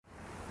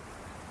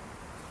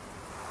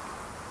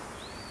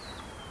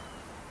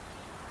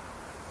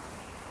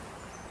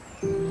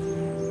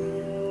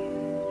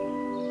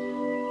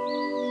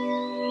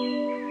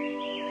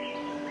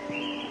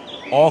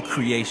All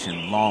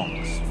creation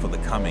longs for the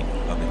coming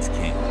of its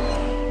King.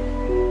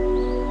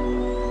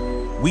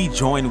 We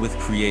join with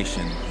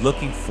creation,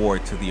 looking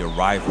forward to the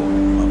arrival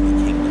of the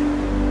kingdom.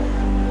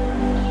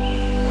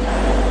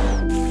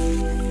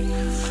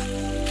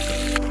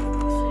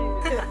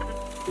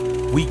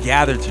 We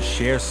gather to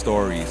share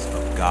stories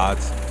of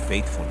God's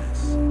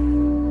faithfulness,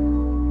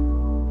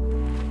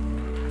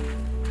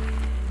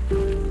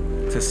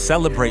 to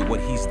celebrate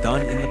what He's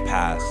done in the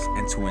past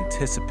and to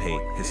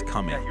anticipate His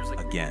coming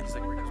again.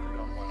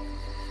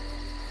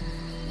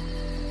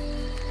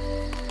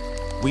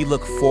 We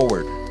look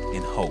forward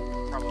in hope.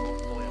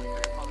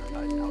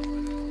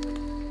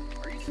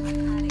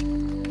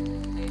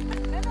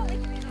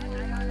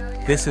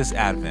 This is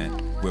Advent,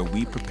 where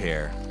we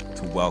prepare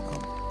to welcome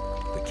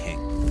the King.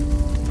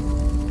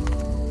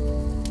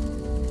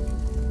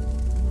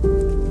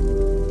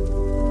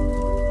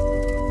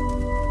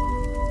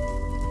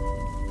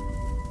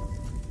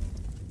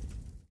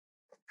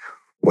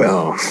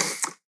 Well,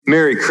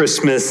 Merry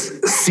Christmas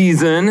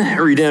season,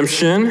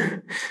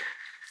 redemption.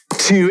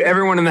 To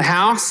everyone in the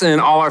house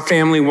and all our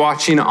family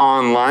watching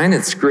online,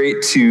 it's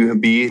great to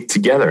be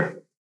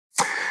together.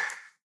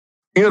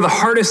 You know, the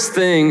hardest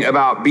thing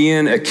about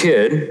being a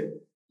kid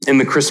in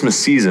the Christmas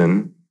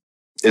season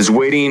is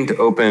waiting to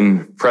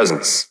open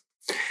presents.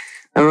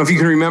 I don't know if you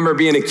can remember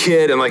being a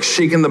kid and like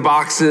shaking the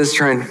boxes,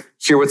 trying to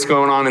hear what's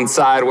going on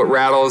inside, what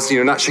rattles,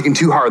 not shaking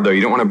too hard though,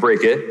 you don't want to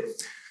break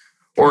it.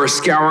 Or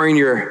scouring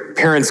your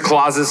parents'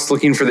 closets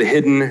looking for the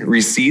hidden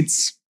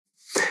receipts.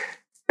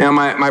 Now,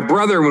 my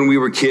brother, when we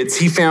were kids,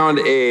 he found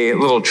a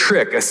little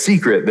trick, a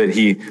secret that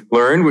he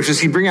learned, which is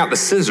he'd bring out the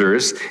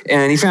scissors,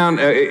 and he found,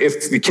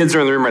 if the kids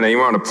are in the room right now, you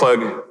want to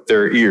plug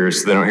their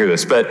ears so they don't hear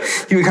this, but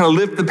he would kind of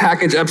lift the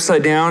package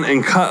upside down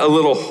and cut a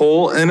little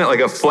hole in it,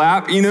 like a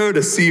flap,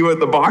 to see what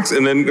the box,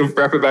 and then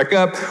wrap it back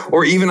up,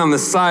 or even on the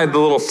side, the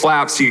little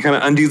flap, so you kind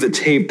of undo the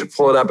tape to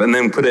pull it up and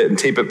then put it and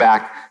tape it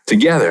back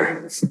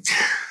together.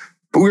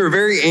 But we were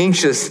very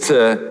anxious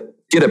to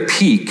get a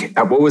peek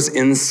at what was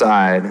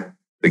inside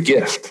the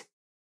gift.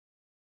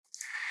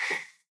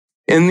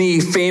 In the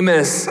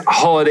famous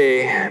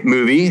holiday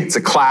movie, it's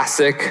a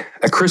classic,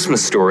 A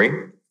Christmas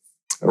Story,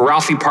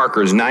 Ralphie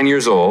Parker is 9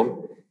 years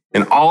old,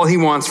 and all he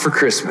wants for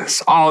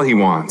Christmas,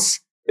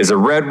 is a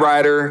Red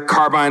Ryder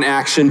carbine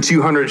action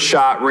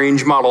 200-shot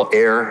range model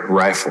air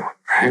rifle,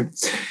 right?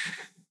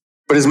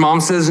 But his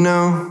mom says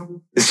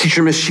no. His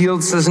teacher, Miss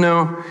Shields, says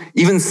no.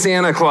 Even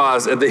Santa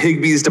Claus at the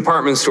Higbee's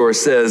department store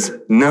says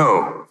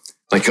no.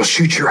 Like, you'll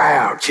shoot your eye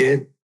out,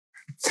 kid.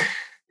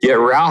 Yet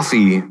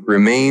Ralphie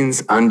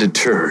remains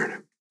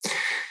undeterred.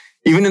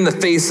 Even in the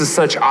face of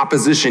such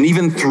opposition,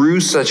 even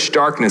through such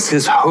darkness,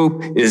 his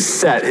hope is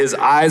set. His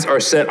eyes are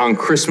set on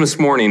Christmas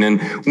morning.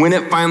 And when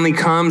it finally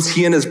comes,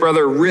 he and his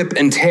brother rip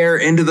and tear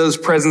into those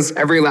presents,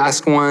 every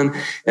last one.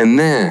 And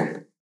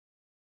then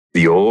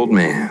the old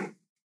man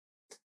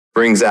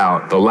brings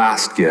out the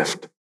last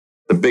gift,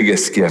 the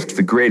biggest gift,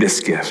 the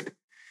greatest gift.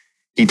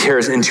 He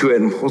tears into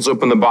it and pulls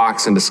open the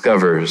box and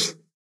discovers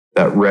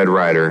that Red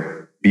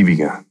Ryder BB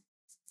gun.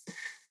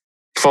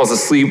 He falls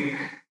asleep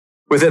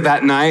with it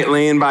that night,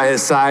 laying by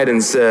his side,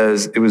 and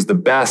says, "It was the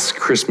best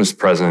Christmas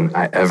present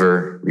I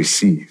ever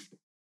received."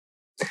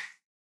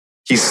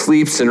 He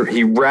sleeps and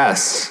he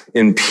rests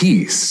in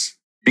peace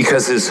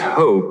because his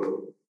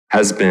hope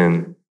has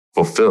been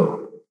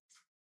fulfilled.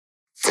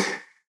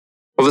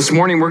 Well, this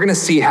morning we're going to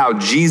see how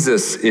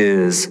Jesus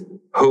is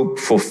hope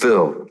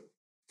fulfilled.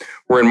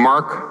 We're in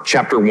Mark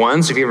chapter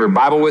 1, so if you have your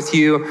Bible with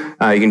you,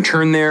 you can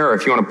turn there, or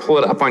if you want to pull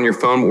it up on your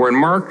phone. We're in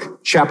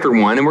Mark chapter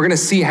 1, and we're going to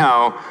see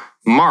how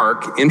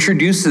Mark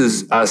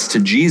introduces us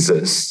to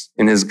Jesus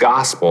in his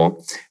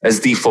gospel as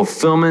the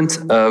fulfillment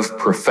of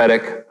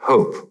prophetic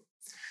hope.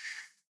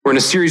 We're in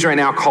a series right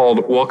now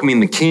called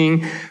Welcoming the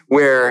King,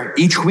 where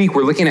each week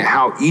we're looking at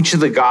how each of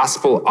the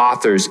gospel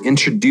authors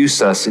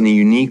introduce us in a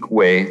unique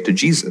way to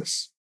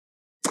Jesus.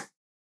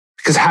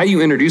 Because how you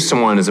introduce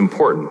someone is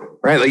important,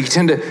 right? Like, you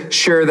tend to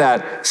share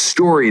that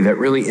story that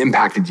really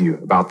impacted you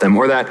about them,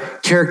 or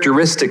that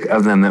characteristic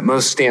of them that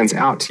most stands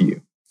out to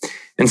you.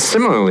 And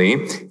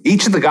similarly,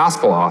 each of the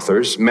gospel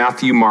authors,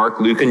 Matthew, Mark,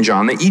 Luke, and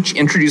John, they each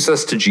introduce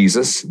us to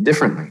Jesus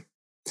differently.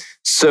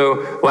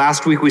 So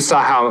last week we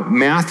saw how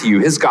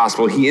Matthew, his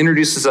gospel, he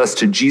introduces us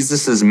to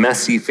Jesus's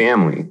messy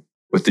family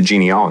with the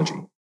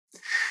genealogy.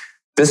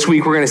 This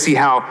week we're going to see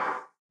how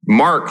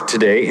Mark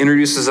today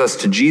introduces us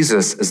to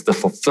Jesus as the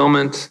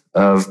fulfillment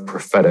of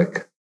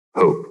prophetic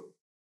hope.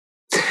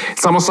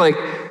 It's almost like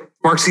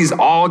Mark sees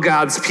all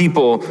God's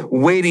people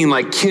waiting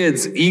like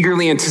kids,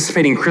 eagerly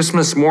anticipating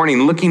Christmas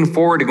morning, looking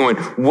forward to going,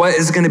 what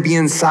is going to be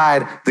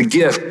inside the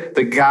gift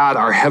that God,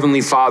 our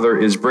Heavenly Father,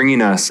 is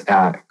bringing us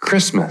at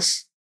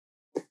Christmas?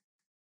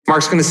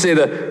 Mark's going to say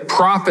the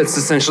prophets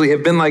essentially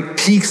have been like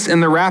peeks in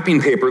the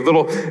wrapping paper,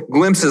 little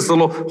glimpses,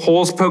 little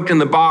holes poked in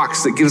the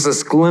box that gives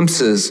us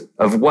glimpses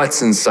of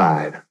what's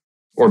inside,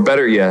 or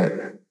better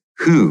yet,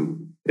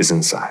 who is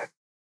inside.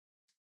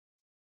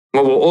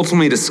 What we'll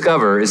ultimately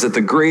discover is that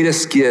the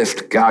greatest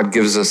gift God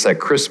gives us at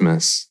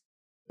Christmas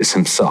is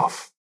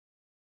himself.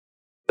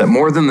 That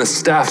more than the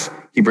stuff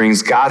he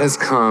brings, God has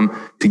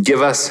come to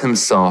give us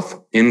himself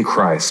in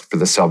Christ for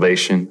the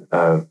salvation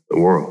of the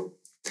world.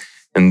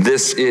 And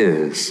this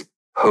is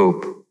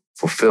hope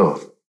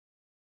fulfilled.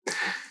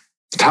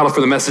 The title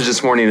for the message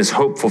this morning is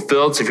Hope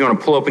Fulfilled. So if you want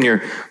to pull open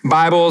your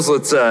Bibles,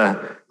 let's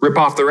rip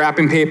off the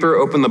wrapping paper,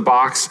 open the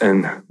box,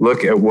 and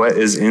look at what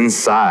is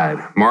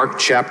inside. Mark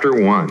chapter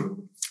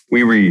 1,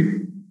 we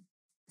read,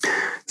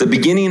 the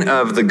beginning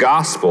of the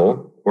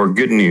gospel, or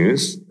good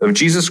news, of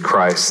Jesus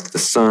Christ, the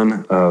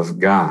Son of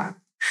God.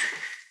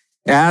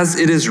 As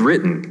it is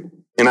written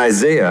in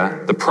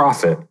Isaiah the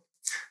prophet,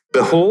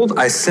 behold,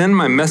 I send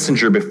my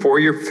messenger before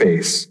your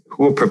face,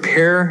 who will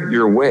prepare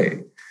your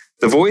way.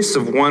 The voice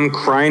of one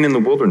crying in the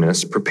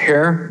wilderness,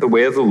 prepare the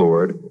way of the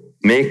Lord,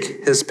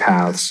 make his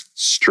paths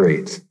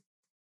straight.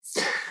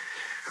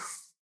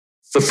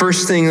 The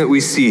first thing that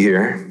we see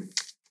here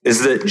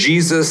is that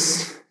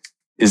Jesus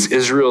is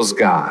Israel's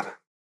God.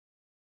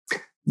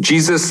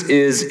 Jesus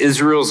is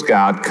Israel's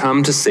God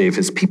come to save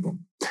his people.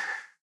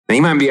 Now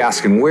you might be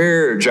asking,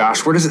 where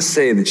does it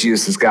say that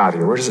Jesus is God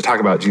here? Where does it talk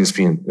about Jesus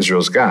being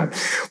Israel's God?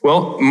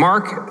 Well,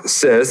 Mark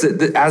says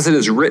that as it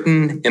is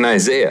written in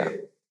Isaiah,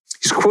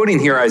 he's quoting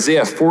here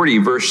Isaiah 40,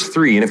 verse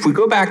 3. And if we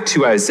go back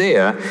to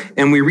Isaiah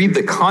and we read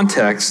the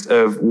context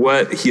of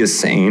what he is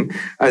saying,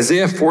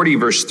 Isaiah 40,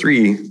 verse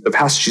 3, the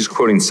passage he's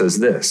quoting says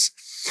this,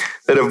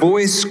 that a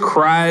voice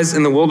cries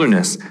in the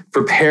wilderness,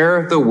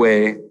 prepare the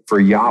way for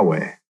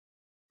Yahweh,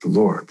 the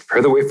Lord.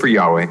 Prepare the way for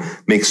Yahweh,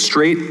 make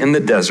straight in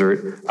the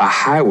desert a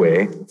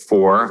highway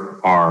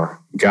for our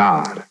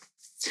God.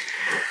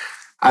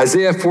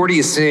 Isaiah 40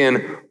 is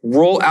saying,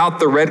 roll out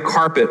the red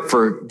carpet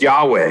for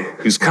Yahweh,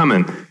 who's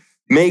coming.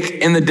 Make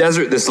in the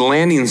desert this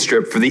landing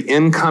strip for the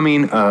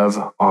incoming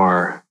of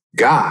our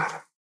God.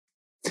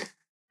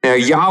 Now,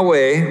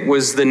 Yahweh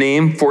was the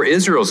name for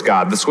Israel's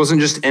God. This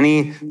wasn't just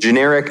any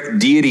generic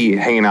deity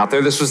hanging out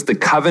there. This was the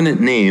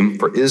covenant name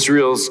for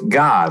Israel's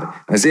God.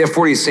 Isaiah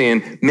 40 is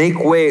saying, make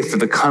way for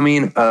the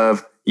coming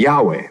of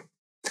Yahweh.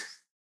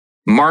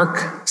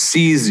 Mark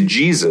sees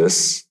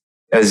Jesus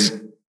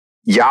as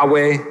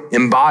Yahweh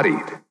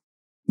embodied,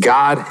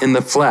 God in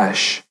the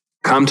flesh,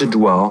 come to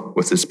dwell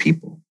with his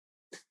people.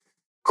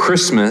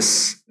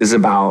 Christmas is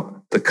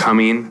about the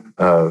coming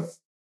of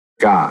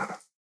God.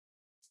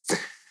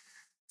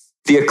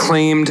 The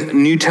acclaimed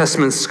New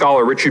Testament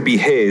scholar Richard B.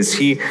 Hayes,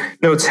 he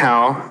notes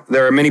how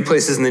there are many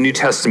places in the New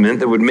Testament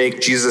that would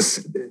make Jesus'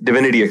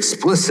 divinity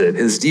explicit,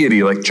 his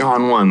deity, like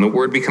John 1, the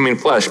Word becoming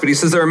flesh. But he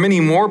says there are many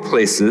more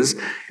places,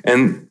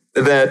 and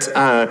that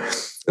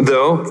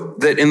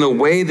that in the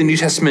way the New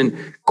Testament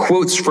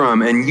quotes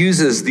from and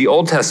uses the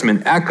Old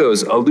Testament,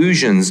 echoes,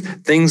 allusions,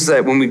 things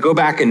that when we go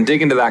back and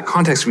dig into that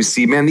context, we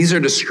see, man, these are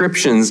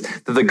descriptions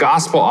that the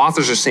gospel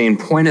authors are saying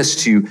point us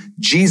to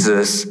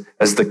Jesus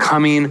as the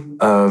coming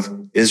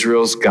of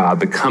Israel's God,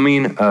 the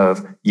coming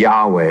of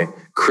Yahweh.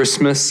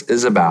 Christmas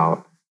is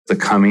about the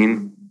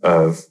coming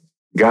of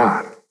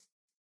God.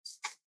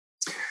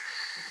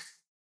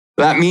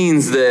 That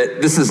means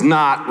that this is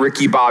not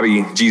Ricky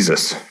Bobby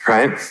Jesus,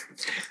 right?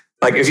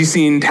 Like if you've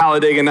seen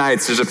Talladega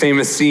Nights, there's a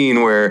famous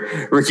scene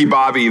where Ricky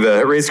Bobby,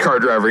 the race car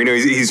driver,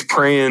 he's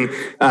praying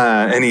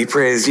and he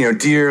prays,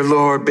 dear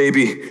Lord,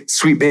 baby,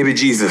 sweet baby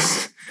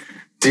Jesus,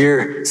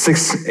 dear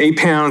 8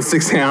 pounds,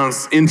 6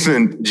 ounce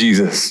infant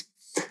Jesus,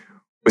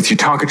 with your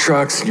Tonka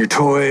trucks and your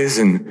toys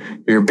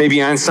and your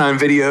baby Einstein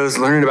videos,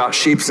 learning about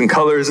shapes and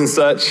colors and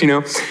such,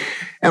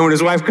 And when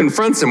his wife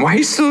confronts him, why are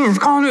you still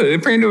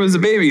praying to him as a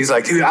baby? He's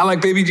like, dude, I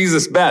like baby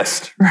Jesus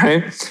best,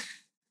 right?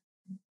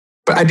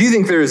 But I do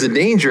think there is a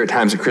danger at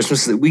times at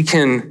Christmas that we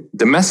can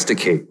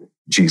domesticate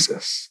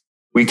Jesus.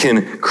 We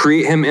can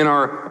create him in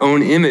our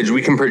own image.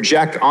 We can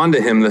project onto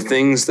him the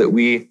things that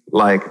we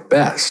like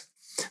best.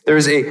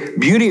 There's a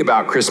beauty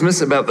about Christmas,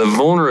 about the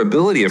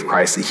vulnerability of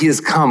Christ, that he has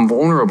come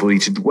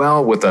vulnerably to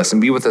dwell with us and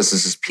be with us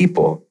as his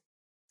people.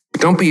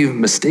 But don't be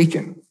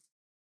mistaken.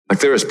 Like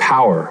there is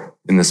power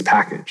in this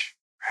package,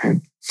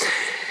 right?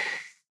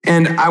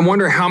 And I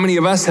wonder how many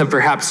of us have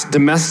perhaps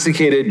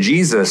domesticated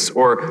Jesus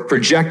or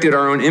projected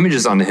our own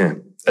images onto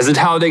him. As the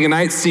Talladega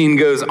Nights scene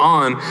goes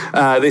on,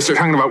 they start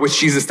talking about which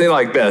Jesus they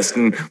like best.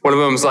 And one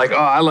of them's like,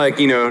 I like,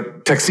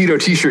 tuxedo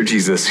t-shirt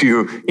Jesus,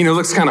 who,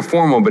 looks kind of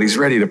formal, but he's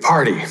ready to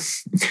party.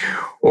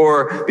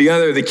 Or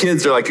the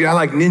kids are like, I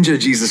like ninja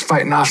Jesus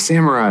fighting off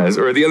samurais.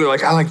 Or the other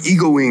like, I like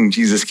eagle wing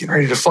Jesus getting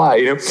ready to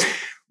fly.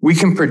 We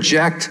can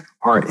project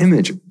our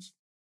images.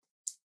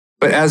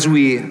 But as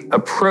we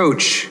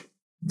approach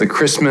the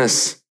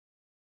Christmas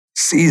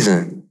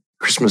season,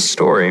 Christmas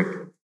story,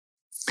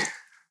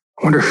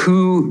 I wonder,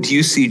 who do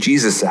you see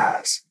Jesus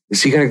as?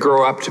 Is he going to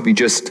grow up to be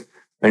just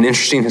an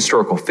interesting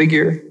historical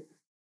figure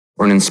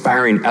or an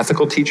inspiring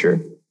ethical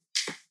teacher?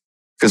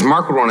 Because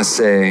Mark would want to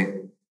say,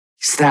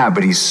 he's that,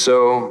 but he's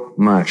so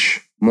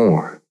much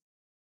more.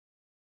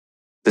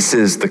 This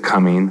is the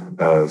coming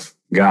of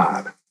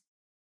God.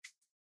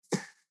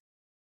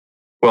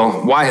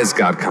 Well, why has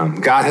God come?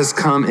 God has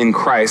come in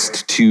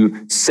Christ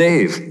to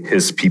save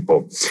his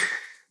people.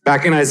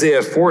 Back in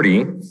Isaiah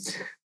 40,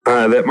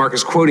 that Mark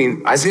is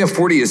quoting, Isaiah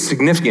 40 is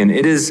significant.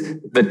 It is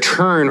the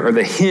turn or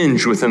the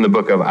hinge within the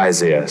book of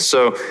Isaiah.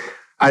 So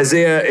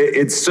Isaiah,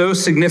 it's so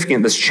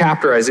significant, this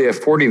chapter, Isaiah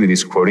 40 that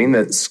he's quoting,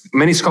 that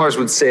many scholars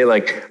would say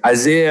like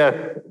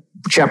Isaiah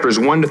chapters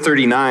 1 to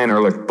 39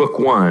 are like book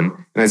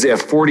 1, and Isaiah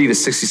 40 to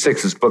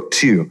 66 is book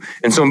 2.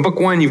 And so in book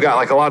 1, you've got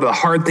like a lot of the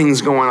hard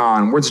things going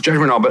on, words of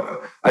judgment and all,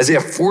 but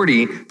Isaiah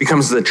 40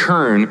 becomes the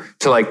turn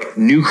to like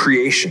new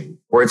creation,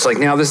 where it's like,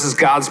 now this is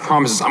God's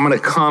promises. I'm going to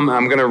come,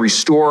 I'm going to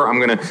restore, I'm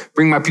going to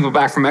bring my people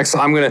back from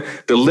exile, I'm going to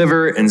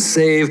deliver and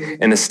save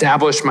and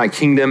establish my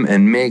kingdom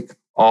and make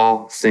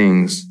all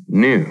things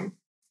new.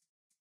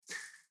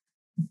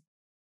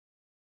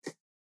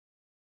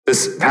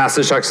 This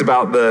passage talks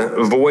about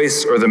the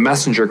voice or the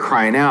messenger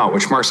crying out,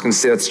 which Mark's going to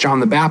say that's John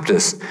the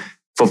Baptist,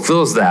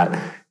 fulfills that.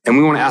 And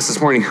we want to ask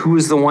this morning, who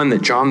is the one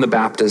that John the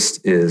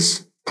Baptist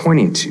is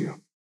pointing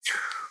to?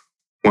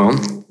 Well,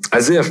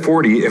 Isaiah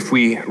 40, if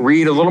we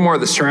read a little more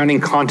of the surrounding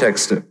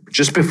context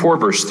just before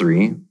verse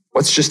 3,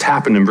 what's just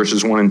happened in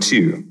verses 1 and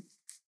 2?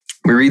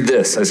 We read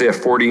this, Isaiah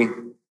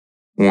 41.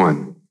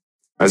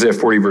 Isaiah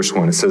 40, verse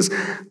 1, it says,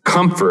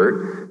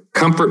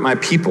 comfort my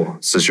people,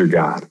 says your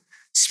God.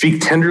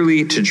 Speak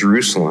tenderly to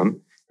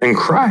Jerusalem and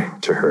cry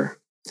to her.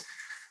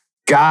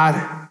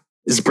 God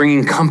is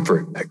bringing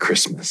comfort at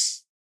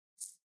Christmas.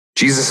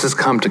 Jesus has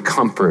come to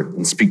comfort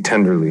and speak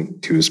tenderly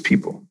to his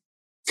people.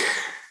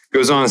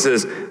 Goes on and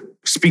says,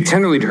 speak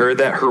tenderly to her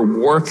that her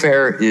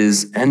warfare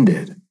is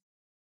ended.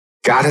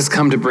 God has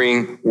come to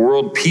bring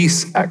world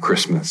peace at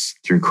Christmas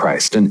through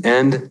Christ, an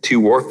end to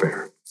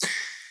warfare.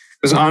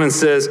 Goes on and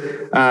says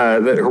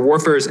that her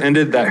warfare is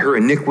ended, that her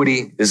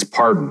iniquity is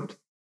pardoned.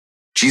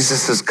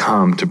 Jesus has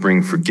come to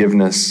bring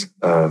forgiveness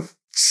of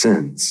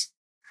sins.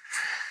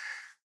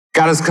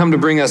 God has come to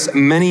bring us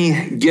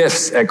many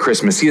gifts at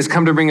Christmas. He has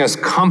come to bring us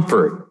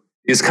comfort.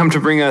 He has come to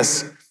bring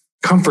us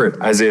comfort,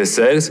 Isaiah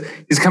says.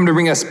 He's come to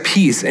bring us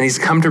peace, and he's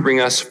come to bring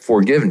us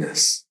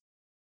forgiveness.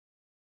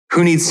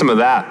 Who needs some of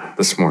that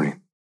this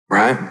morning,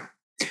 right?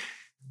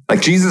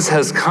 Like Jesus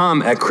has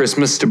come at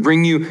Christmas to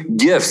bring you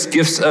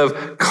gifts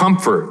of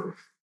comfort.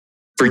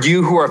 For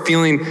you who are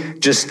feeling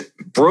just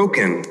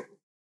broken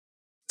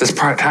this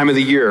time of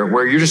the year,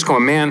 where you're just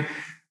going, man,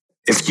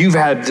 if you've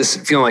had this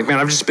feeling like, man,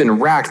 I've just been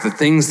racked, the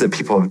things that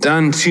people have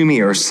done to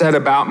me or said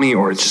about me,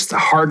 or just the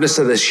hardness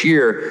of this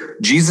year,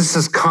 Jesus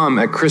has come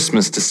at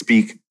Christmas to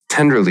speak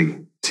tenderly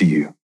to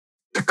you,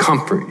 to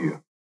comfort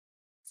you.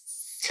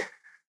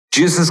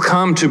 Jesus has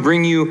come to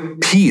bring you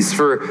peace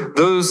for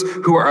those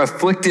who are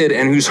afflicted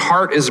and whose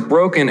heart is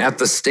broken at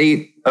the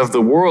state of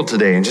the world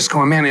today. And just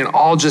going, man, it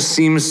all just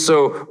seems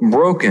so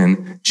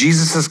broken.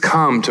 Jesus has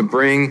come to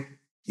bring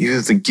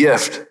you the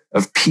gift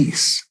of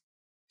peace.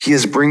 He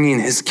is bringing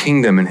his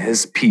kingdom and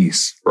his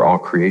peace for all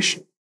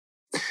creation.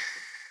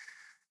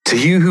 To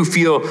you who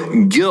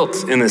feel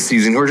guilt in this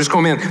season, who are just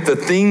going, man, the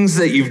things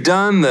that you've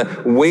done,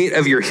 the weight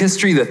of your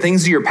history, the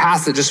things of your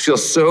past that just feel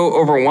so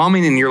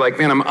overwhelming, and you're like,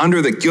 man, I'm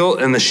under the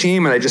guilt and the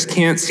shame, and I just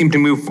can't seem to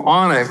move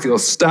on. I feel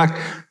stuck.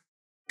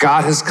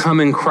 God has come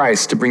in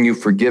Christ to bring you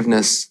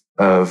forgiveness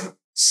of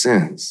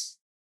sins.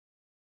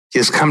 He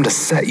has come to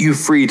set you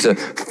free, to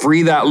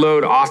free that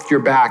load off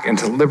your back and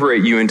to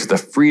liberate you into the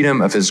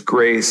freedom of his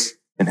grace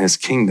and his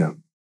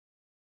kingdom.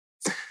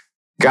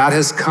 God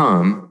has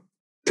come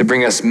to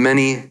bring us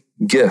many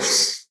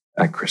gifts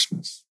at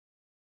Christmas.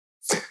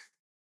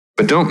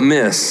 But don't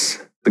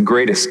miss the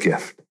greatest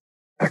gift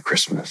at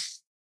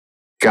Christmas,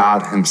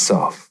 God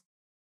himself.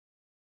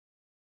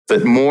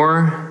 That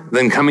more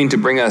than coming to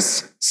bring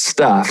us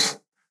stuff,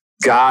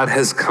 God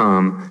has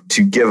come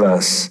to give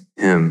us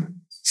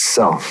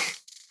himself.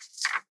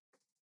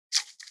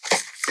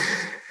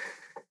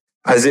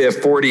 Isaiah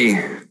 40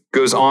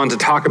 goes on to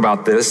talk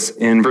about this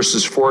in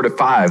verses 4 to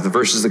 5, the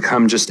verses that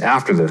come just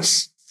after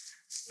this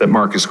that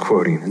Mark is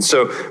quoting. And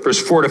so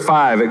verse 4 to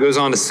 5, it goes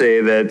on to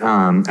say that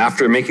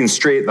after making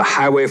straight the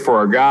highway for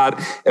our God,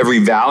 every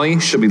valley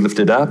shall be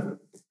lifted up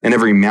and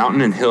every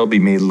mountain and hill be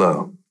made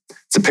low.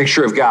 It's a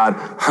picture of God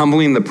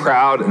humbling the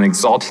proud and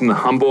exalting the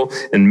humble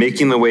and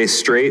making the way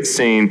straight,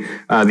 saying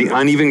the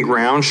uneven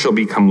ground shall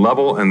become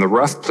level and the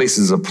rough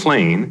places a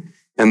plain,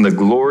 and the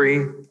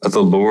glory of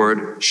the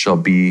Lord shall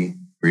be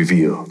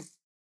revealed.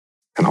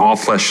 And all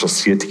flesh shall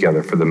see it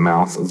together, for the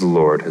mouth of the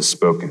Lord has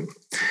spoken.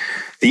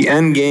 The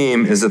end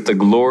game is that the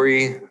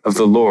glory of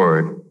the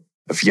Lord,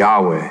 of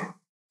Yahweh,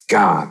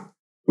 God,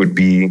 would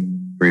be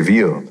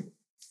revealed.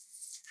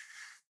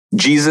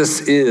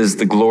 Jesus is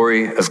the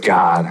glory of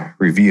God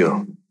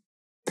revealed.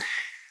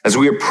 As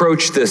we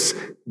approach this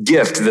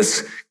gift,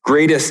 this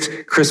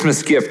greatest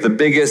Christmas gift, the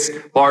biggest,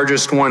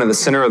 largest one in the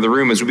center of the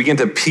room, as we begin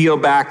to peel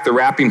back the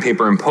wrapping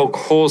paper and poke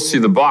holes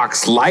through the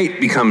box, light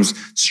becomes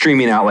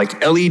streaming out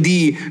like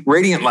LED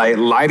radiant light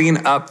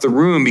lighting up the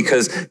room,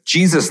 because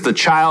Jesus, the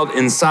child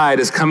inside,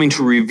 is coming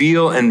to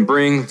reveal and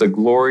bring the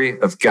glory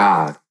of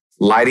God,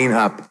 lighting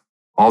up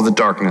all the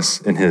darkness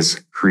in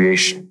his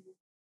creation.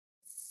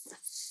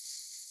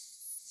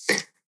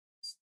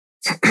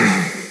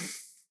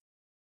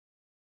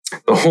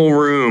 The whole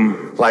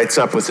room lights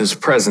up with his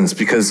presence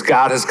because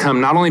God has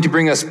come not only to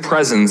bring us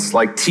presents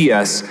like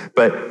TS,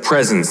 but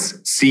presence,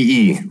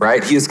 CE,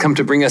 right? He has come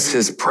to bring us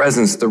his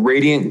presence, the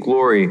radiant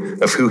glory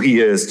of who he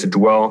is, to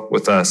dwell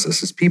with us as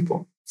his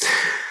people.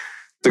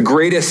 The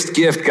greatest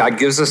gift God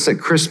gives us at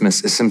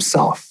Christmas is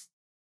himself.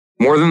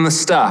 More than the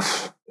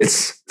stuff,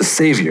 it's the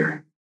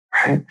Savior,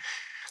 right?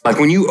 Like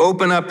when you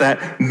open up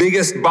that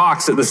biggest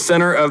box at the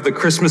center of the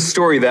Christmas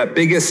story, that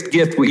biggest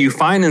gift, what you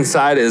find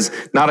inside is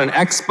not an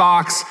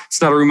Xbox,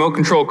 it's not a remote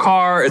control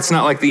car, it's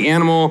not like the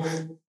animal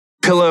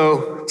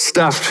pillow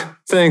stuffed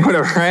thing,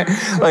 whatever, right?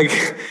 Like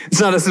it's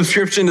not a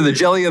subscription to the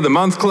Jelly of the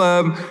Month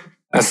Club.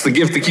 That's the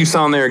gift that keeps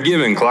on there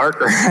giving,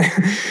 Clark, right?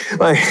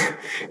 Like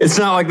it's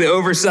not like the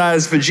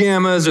oversized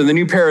pajamas or the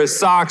new pair of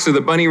socks or the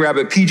bunny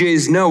rabbit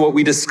PJs. No, what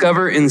we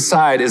discover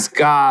inside is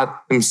God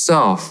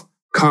himself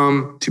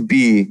come to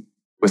be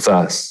with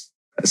us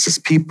as his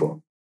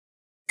people.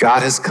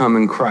 God has come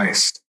in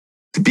Christ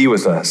to be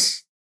with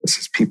us as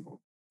his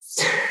people.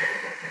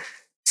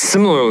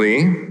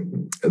 Similarly,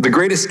 the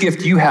greatest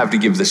gift you have to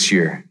give this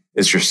year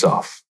is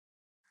yourself.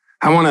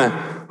 I want to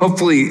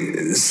hopefully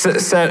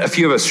set a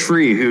few of us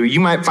free who you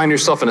might find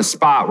yourself in a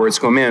spot where it's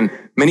going, man,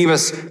 many of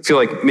us feel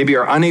like maybe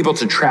are unable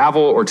to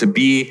travel or to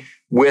be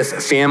with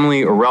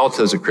family or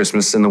relatives at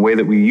Christmas in the way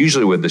that we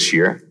usually would this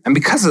year. And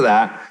because of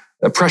that,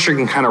 the pressure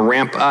can kind of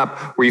ramp up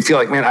where you feel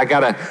like, man, I got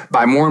to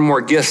buy more and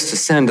more gifts to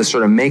send to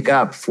sort of make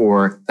up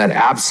for that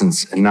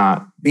absence and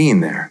not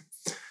being there.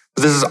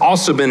 But this has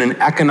also been an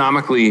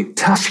economically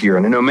tough year.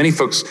 And I know many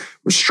folks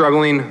were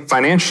struggling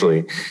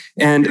financially.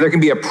 And there can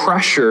be a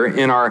pressure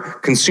in our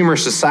consumer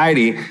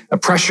society, a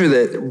pressure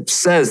that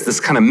says this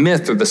kind of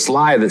myth or this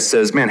lie that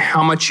says, man,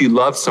 how much you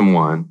love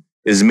someone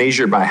is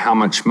measured by how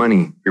much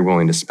money you're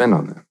willing to spend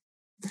on them.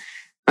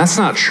 That's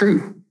not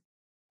true.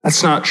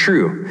 That's not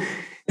true.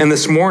 And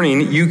this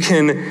morning, you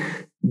can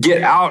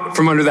get out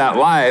from under that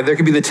lie. There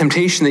could be the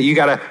temptation that you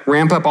got to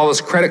ramp up all this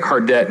credit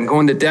card debt and go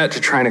into debt to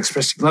try and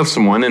express you love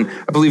someone. And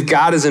I believe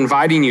God is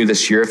inviting you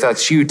this year, if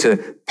that's you,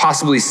 to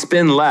possibly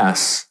spend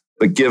less,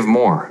 but give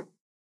more,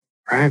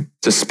 right?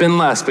 To spend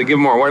less, but give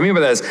more. What I mean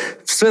by that is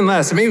spend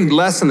less, maybe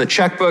less in the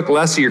checkbook,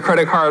 less of your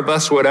credit card,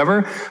 less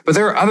whatever. But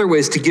there are other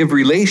ways to give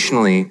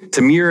relationally,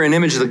 to mirror an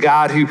image of the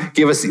God who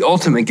gave us the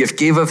ultimate gift,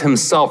 gave of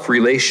himself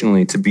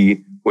relationally to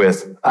be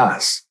with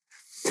us.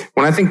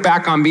 When I think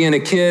back on being a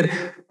kid,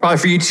 probably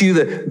for you too,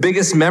 the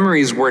biggest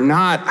memories were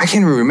not, I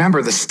can't even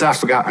remember the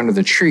stuff we got under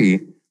the tree,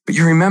 but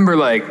you remember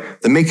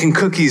like the making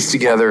cookies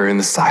together and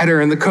the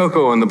cider and the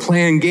cocoa and the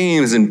playing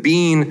games and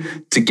being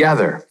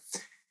together.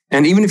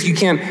 And even if you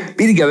can't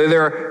be together,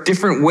 there are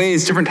different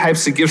ways, different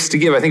types of gifts to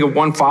give. I think of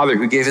one father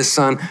who gave his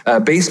son a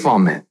baseball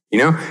mitt,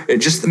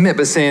 just the mitt,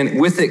 but saying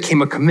with it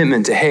came a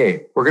commitment to,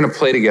 hey, we're going to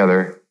play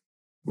together.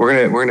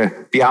 We're going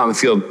to be out in the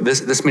field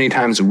this many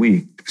times a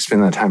week to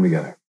spend that time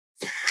together.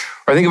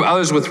 Or I think of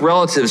others with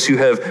relatives who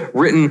have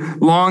written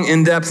long,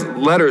 in-depth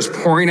letters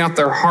pouring out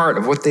their heart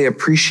of what they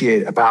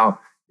appreciate about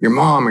your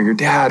mom or your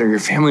dad or your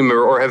family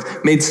member, or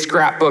have made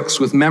scrapbooks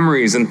with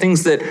memories and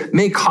things that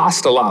may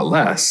cost a lot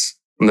less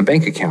on the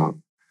bank account,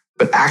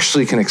 but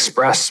actually can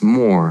express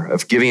more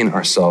of giving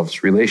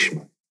ourselves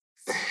relationally.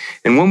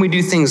 And when we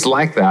do things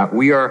like that,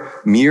 we are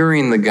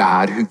mirroring the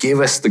God who gave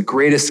us the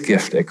greatest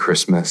gift at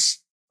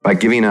Christmas by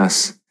giving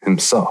us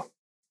himself.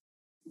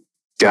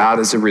 God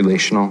is a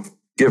relational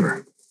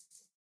giver.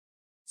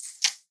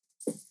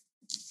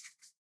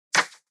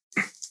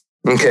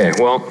 Okay,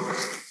 well,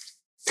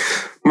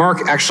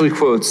 Mark actually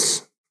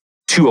quotes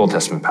two Old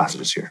Testament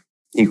passages here.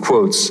 He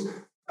quotes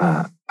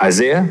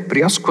Isaiah, but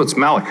he also quotes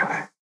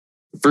Malachi.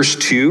 Verse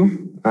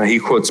 2, he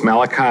quotes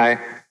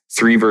Malachi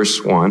 3,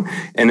 verse 1.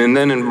 And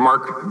then in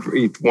Mark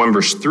 1,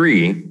 verse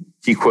 3,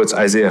 he quotes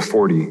Isaiah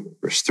 40,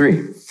 verse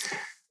 3.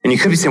 And you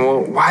could be saying,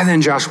 well, why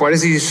then, Josh? Why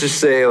does he just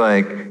say,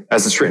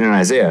 as it's written in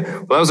Isaiah?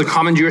 Well, that was a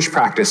common Jewish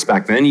practice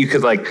back then. You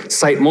could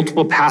cite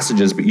multiple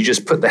passages, but you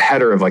just put the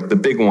header of the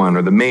big one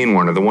or the main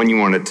one or the one you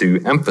wanted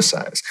to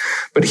emphasize.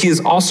 But he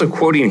is also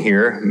quoting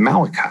here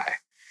Malachi.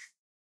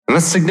 And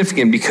that's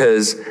significant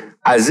because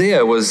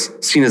Isaiah was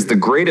seen as the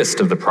greatest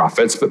of the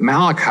prophets, but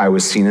Malachi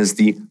was seen as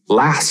the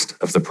last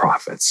of the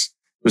prophets.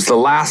 It was the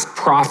last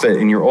prophet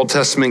in your Old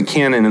Testament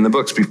canon in the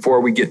books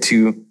before we get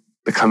to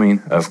the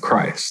coming of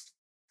Christ.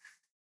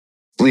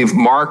 I believe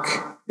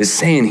Mark is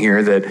saying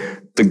here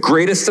that the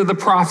greatest of the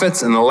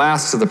prophets and the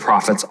last of the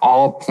prophets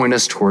all point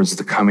us towards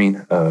the coming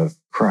of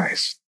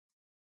Christ.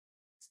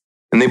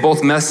 And they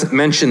both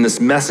mention this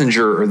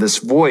messenger or this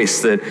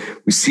voice that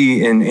we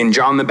see in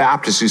John the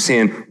Baptist who's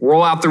saying,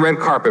 roll out the red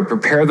carpet,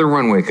 prepare the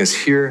runway, because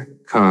here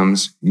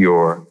comes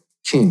your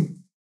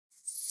king.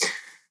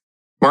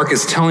 Mark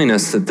is telling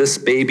us that this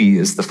baby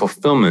is the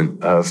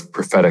fulfillment of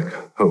prophetic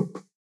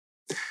hope.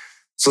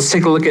 So let's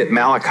take a look at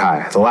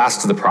Malachi, the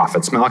last of the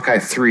prophets, Malachi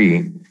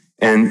 3,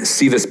 and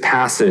see this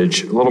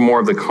passage, a little more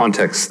of the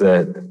context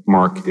that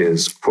Mark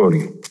is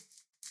quoting.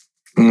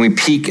 When we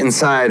peek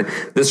inside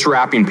this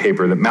wrapping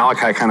paper that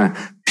Malachi kind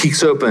of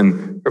peeks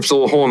open, rips a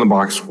little hole in the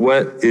box,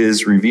 what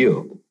is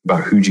revealed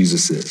about who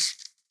Jesus is?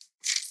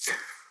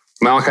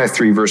 Malachi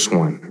 3 verse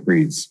 1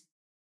 reads,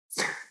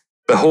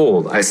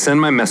 "Behold, I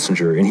send my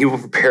messenger, and he will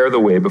prepare the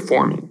way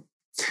before me.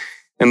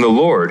 And the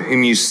Lord,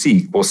 whom you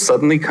seek, will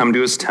suddenly come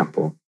to his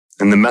temple.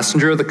 And the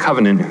messenger of the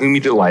covenant, in whom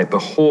you delight,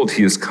 behold,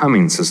 he is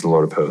coming, says the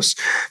Lord of hosts.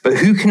 But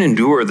who can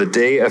endure the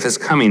day of his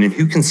coming, and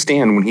who can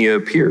stand when he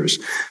appears?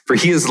 For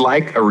he is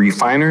like a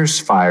refiner's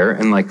fire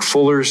and like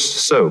fuller's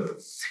soap.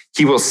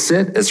 He will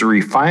sit as a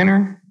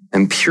refiner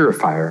and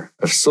purifier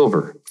of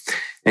silver.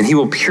 And he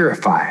will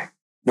purify,"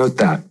 note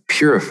that,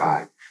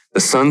 purify, "the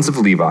sons of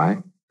Levi,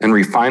 and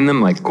refine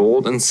them like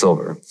gold and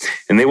silver.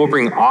 And they will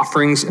bring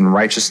offerings in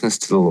righteousness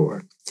to the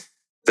Lord.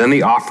 Then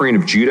the offering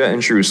of Judah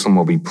and Jerusalem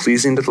will be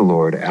pleasing to the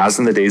Lord, as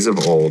in the days of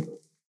old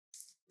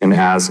and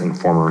as in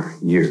former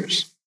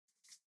years."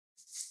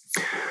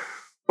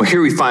 Well,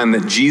 here we find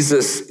that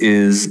Jesus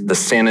is the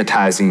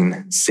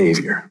sanitizing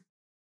Savior.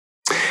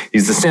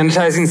 He's the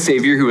sanitizing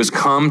Savior who has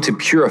come to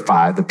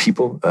purify the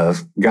people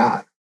of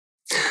God.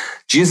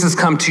 Jesus has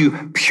come to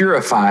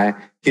purify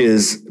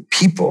his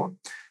people.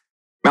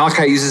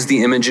 Malachi uses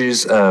the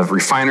images of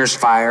refiner's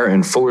fire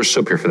and fuller's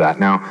soap here for that.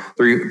 Now,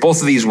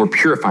 both of these were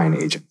purifying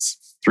agents.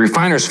 The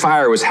refiner's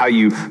fire was how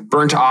you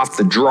burnt off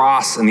the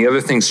dross and the other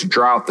things to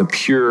draw out the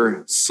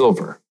pure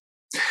silver.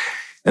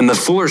 And the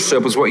fuller's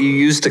soap was what you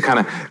used to kind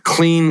of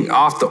clean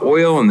off the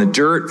oil and the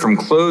dirt from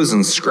clothes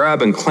and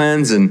scrub and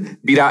cleanse and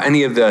beat out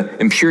any of the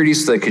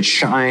impurities so they could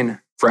shine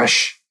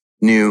fresh,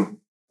 new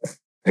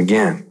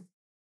again.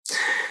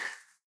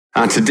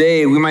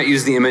 Today, we might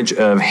use the image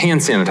of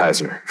hand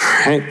sanitizer,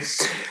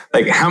 right?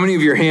 Like, how many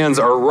of your hands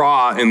are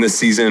raw in this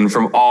season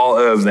from all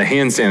of the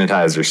hand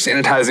sanitizer,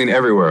 sanitizing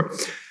everywhere?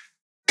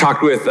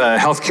 Talked with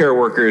healthcare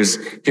workers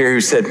here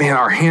who said, man,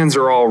 our hands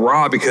are all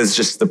raw because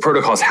just the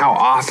protocols, how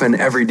often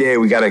every day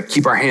we got to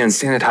keep our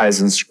hands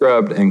sanitized and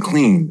scrubbed and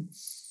cleaned.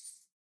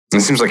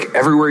 And it seems like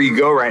everywhere you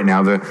go right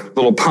now, the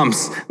little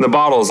pumps and the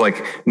bottles, like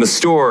in the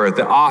store, at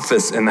the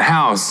office, in the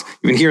house,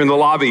 even here in the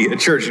lobby at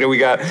church, we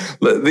got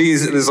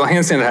these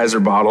hand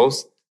sanitizer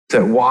bottles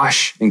to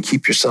wash and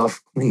keep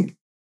yourself clean.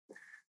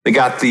 They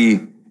got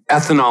the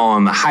ethanol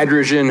and the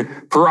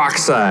hydrogen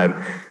peroxide.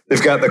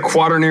 They've got the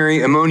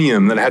quaternary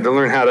ammonium that I had to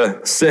learn how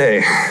to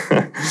say.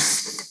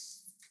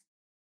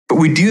 But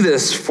we do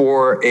this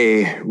for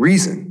a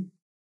reason.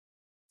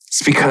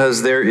 It's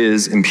because there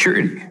is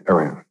impurity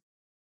around.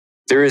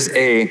 There is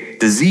a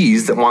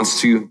disease that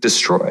wants to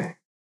destroy.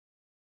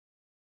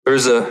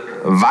 There's a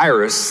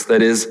virus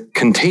that is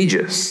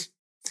contagious.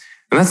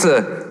 And that's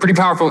a pretty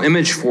powerful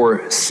image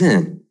for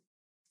sin,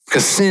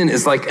 because sin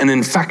is like an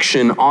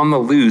infection on the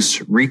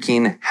loose,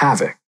 wreaking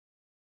havoc.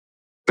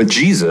 But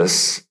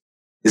Jesus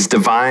is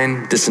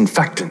divine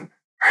disinfectant,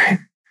 right?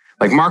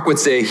 Like Mark would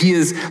say, he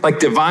is like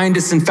divine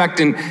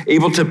disinfectant,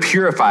 able to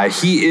purify.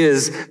 He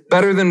is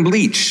better than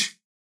bleach.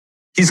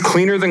 He's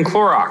cleaner than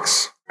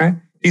Clorox, right?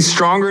 He's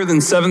stronger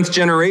than seventh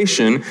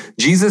generation.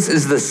 Jesus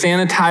is the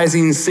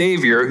sanitizing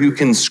Savior who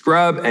can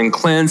scrub and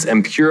cleanse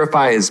and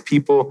purify his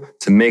people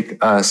to make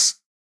us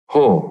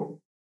whole.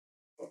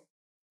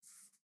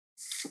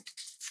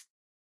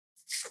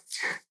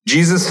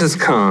 Jesus has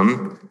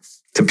come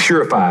to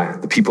purify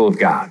the people of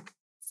God.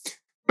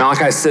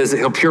 Malachi says that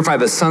he'll purify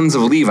the sons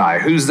of Levi.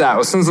 Who's that?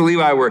 Well, sons of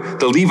Levi were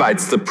the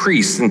Levites, the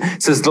priests. And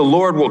it says the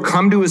Lord will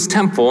come to his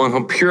temple and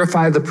he'll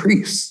purify the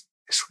priests.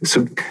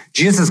 So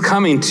Jesus is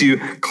coming to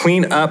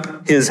clean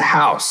up his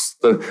house.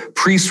 The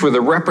priests were the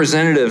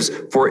representatives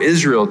for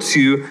Israel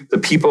to the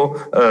people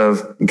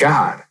of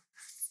God.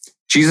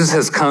 Jesus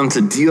has come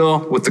to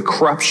deal with the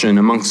corruption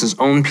amongst his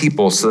own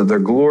people so that their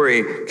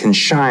glory can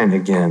shine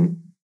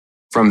again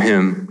from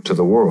him to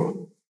the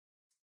world.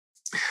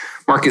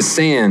 Mark is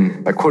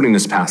saying, by quoting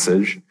this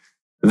passage,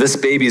 this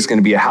baby is going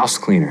to be a house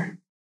cleaner.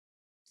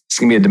 It's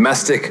going to be a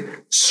domestic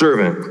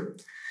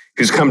servant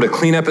who's come to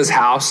clean up his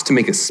house to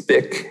make it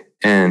spick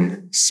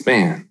and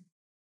span.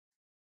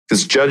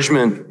 Because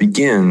judgment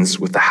begins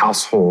with the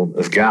household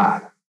of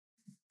God.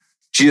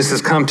 Jesus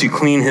has come to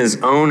clean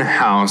his own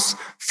house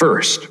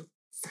first.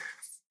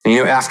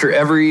 And after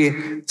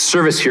every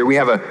service here, we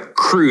have a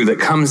crew that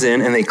comes in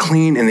and they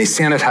clean and they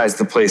sanitize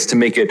the place to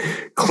make it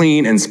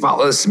clean and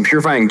spotless and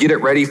purify and get it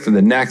ready for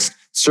the next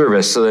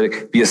service so that it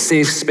can be a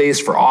safe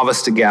space for all of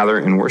us to gather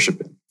and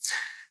worship in.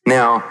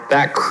 Now,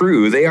 that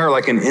crew, they are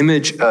like an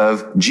image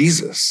of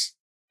Jesus,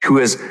 who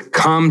has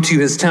come to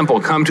his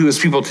temple, come to his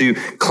people to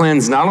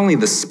cleanse not only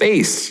the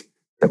space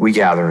that we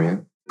gather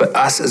in, but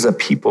us as a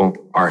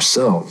people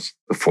ourselves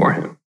before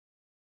him.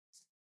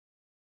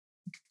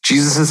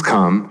 Jesus has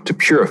come to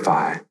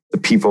purify the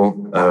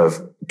people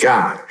of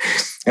God.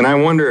 And I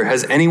wonder,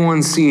 has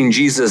anyone seen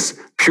Jesus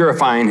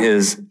purifying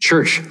his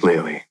church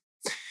lately?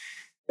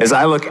 As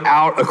I look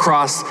out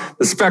across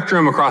the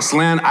spectrum, across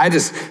land, I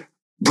just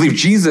believe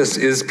Jesus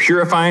is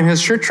purifying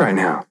his church right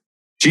now.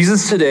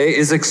 Jesus today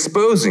is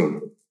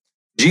exposing.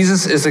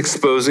 He's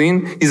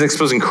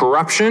exposing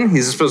corruption,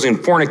 he's exposing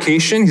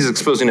fornication, he's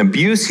exposing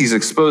abuse, he's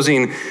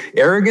exposing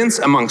arrogance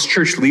amongst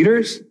church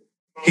leaders.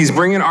 He's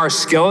bringing our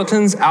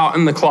skeletons out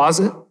in the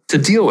closet to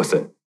deal with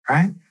it,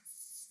 right?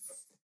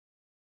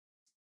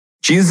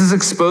 Jesus is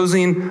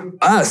exposing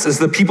us as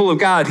the people of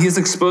God. He is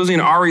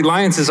exposing our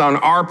reliances on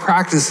our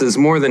practices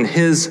more than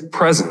his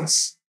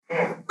presence,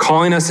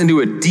 calling us into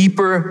a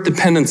deeper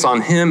dependence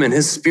on him and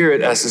his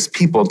spirit as his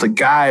people to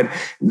guide,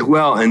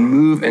 dwell, and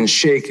move and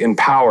shake in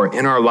power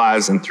in our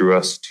lives and through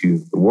us to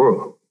the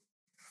world.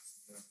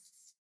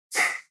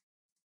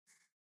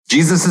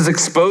 Jesus is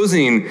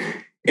exposing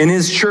in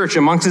his church,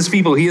 amongst his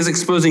people, he is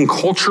exposing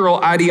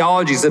cultural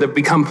ideologies that have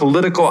become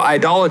political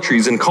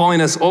idolatries and calling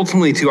us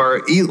ultimately to our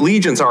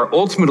allegiance. Our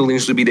ultimate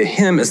allegiance would be to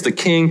him as the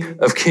King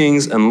of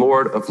kings and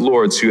Lord of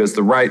lords, who has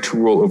the right to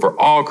rule over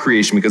all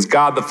creation because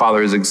God the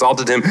Father has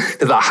exalted him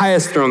to the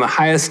highest throne, the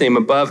highest name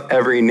above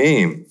every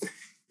name.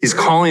 He's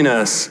calling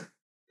us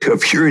to a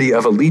purity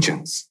of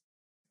allegiance.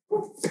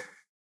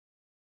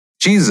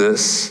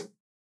 Jesus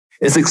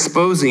is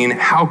exposing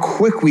how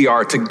quick we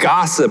are to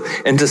gossip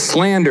and to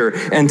slander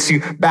and to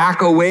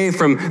back away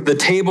from the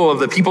table of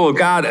the people of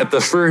God at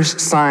the first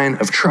sign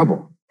of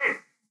trouble.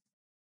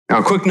 Now,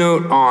 a quick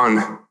note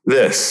on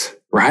this,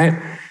 right?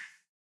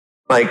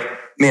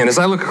 Man, as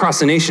I look across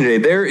the nation today,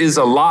 there is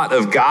a lot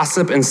of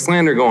gossip and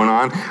slander going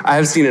on. I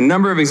have seen a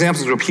number of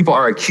examples where people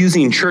are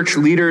accusing church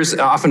leaders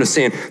often of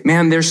saying,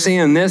 man, they're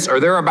saying this or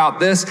they're about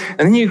this.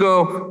 And then you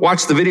go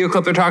watch the video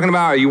clip they're talking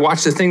about, or you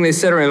watch the thing they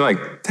said, and they're like,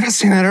 they're not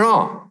saying that at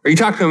all. Or you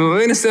talk to them,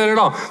 they didn't say that at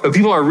all. But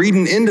people are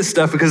reading into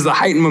stuff because of the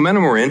heightened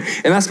momentum we're in.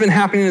 And that's been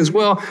happening as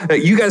well.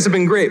 You guys have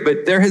been great,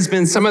 but there has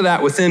been some of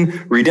that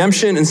within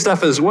redemption and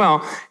stuff as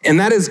well. And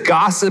that is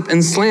gossip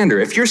and slander.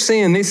 If you're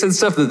saying they said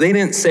stuff that they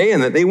didn't say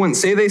and that they wouldn't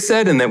say they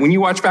said, and that when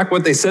you watch back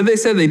what they said, they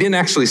didn't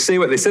actually say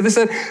what they said.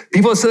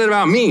 People have said that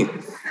about me.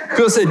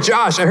 People said,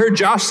 Josh, I heard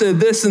Josh said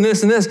this and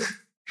this and this.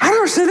 I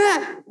never said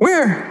that.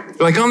 Where?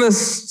 Like on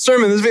this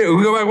sermon, this video,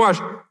 we go back and watch.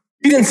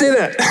 He didn't say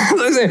that.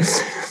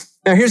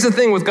 Now, here's the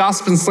thing with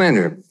gossip and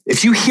slander.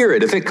 If you hear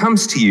it, if it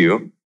comes to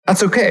you,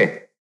 that's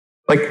okay.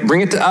 Like,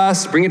 bring it to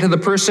us, bring it to the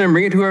person,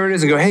 bring it to whoever it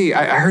is, and go, hey,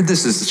 I heard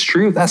this. Is this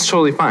true? That's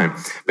totally fine.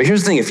 But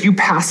here's the thing. If you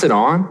pass it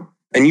on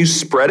and you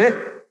spread it,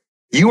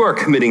 you are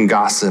committing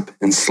gossip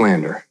and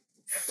slander.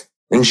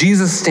 And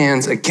Jesus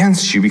stands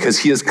against you because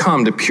he has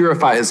come to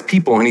purify his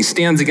people, and he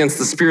stands against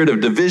the spirit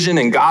of division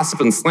and gossip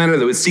and slander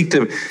that would seek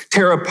to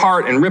tear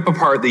apart and rip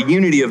apart the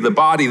unity of the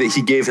body that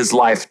he gave his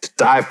life to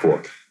die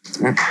for.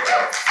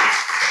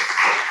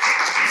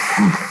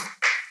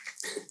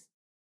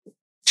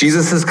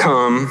 Jesus has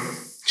come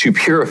to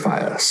purify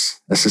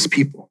us as his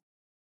people.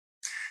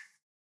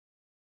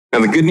 Now,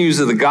 the good news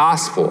of the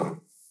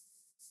gospel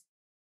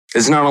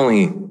is not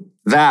only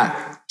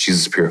that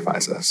Jesus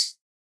purifies us,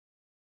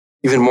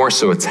 even more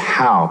so, it's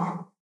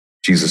how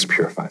Jesus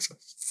purifies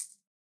us.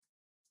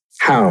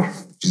 How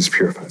Jesus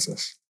purifies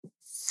us.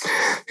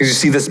 Because you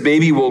see, this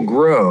baby will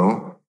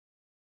grow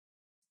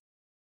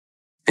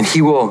and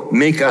he will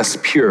make us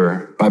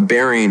pure by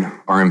bearing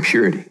our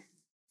impurity.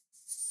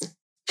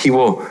 He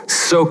will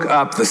soak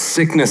up the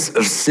sickness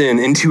of sin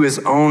into his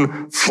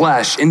own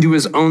flesh, into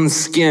his own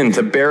skin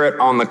to bear it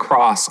on the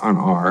cross on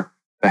our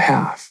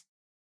behalf.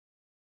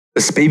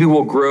 This baby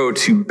will grow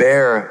to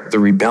bear the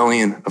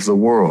rebellion of the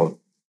world,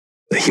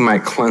 that he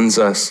might cleanse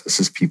us as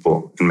his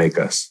people and make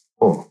us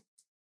whole.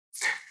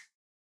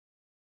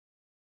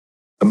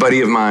 A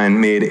buddy of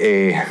mine made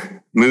a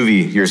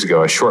movie years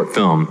ago, a short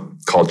film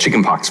called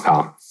Chickenpox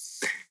Pal.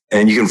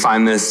 And you can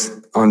find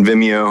this on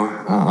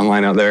Vimeo,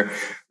 online out there.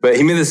 But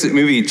he made this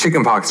movie,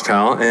 Chickenpox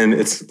Pal, and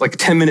it's like a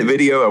 10-minute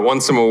video. It won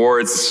some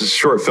awards. It's a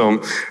short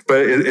film, but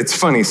it's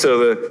funny.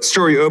 So the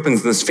story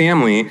opens, this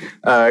family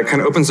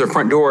kind of opens their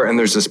front door, and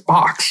there's this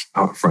box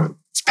out front.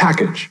 It's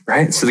packaged,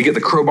 right? So they get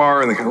the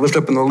crowbar, and they kind of lift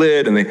open the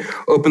lid, and they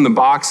open the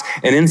box,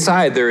 and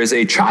inside there is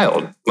a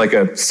child, like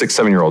a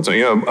 6-7-year-old, so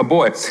a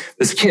boy,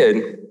 this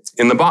kid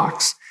in the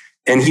box,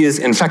 and he is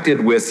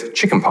infected with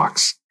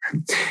chickenpox.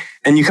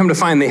 And you come to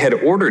find they had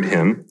ordered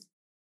him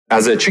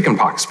as a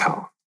chickenpox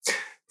pal,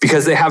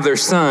 because they have their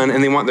son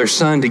and they want their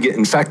son to get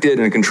infected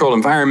in a controlled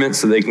environment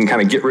so they can kind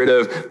of get rid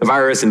of the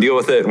virus and deal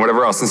with it and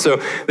whatever else. And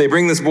so they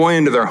bring this boy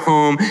into their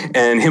home,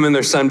 and him and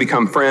their son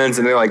become friends,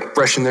 and they're like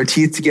brushing their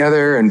teeth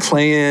together and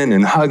playing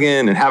and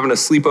hugging and having a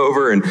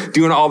sleepover and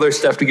doing all their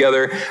stuff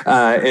together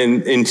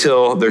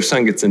until their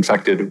son gets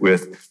infected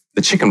with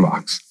the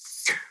chickenpox.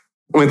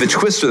 Only the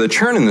twist or the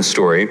turn in the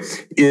story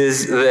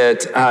is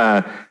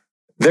that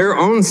their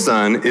own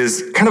son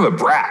is kind of a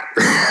brat.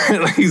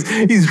 Like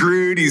he's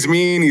rude, he's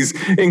mean, he's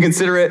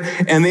inconsiderate,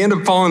 and they end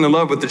up falling in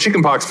love with the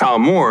chickenpox pal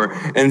more.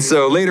 And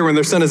so later when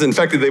their son is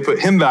infected, they put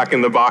him back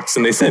in the box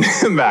and they send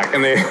him back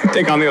and they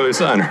take on the other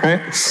son, right?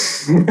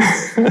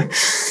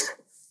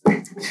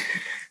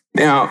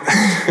 Now,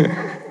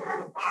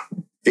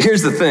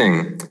 here's the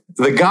thing.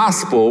 The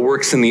gospel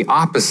works in the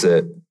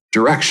opposite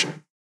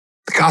direction.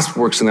 The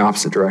gospel works in the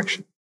opposite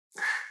direction.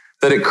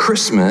 That at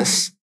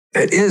Christmas,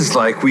 it is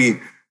like we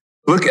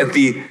look at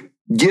the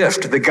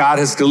gift that God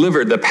has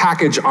delivered, the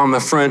package on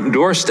the front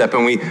doorstep,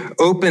 and we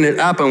open it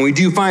up and we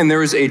do find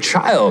there is a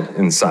child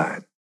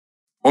inside.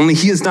 Only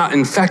he is not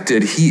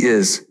infected, he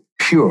is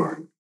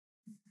pure.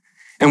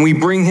 and we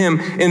bring him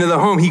into the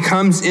home. He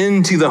comes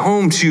into the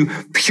home to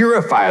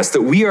purify us,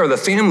 that we are the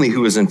family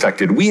who is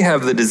infected. We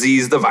have the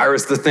disease, the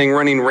virus, the thing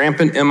running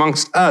rampant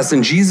amongst us.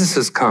 And Jesus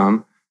has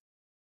come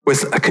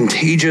with a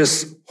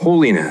contagious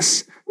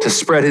holiness to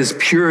spread his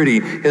purity,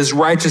 his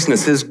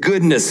righteousness, his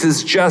goodness,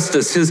 his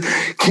justice, his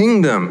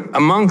kingdom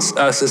amongst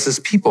us as his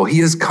people. He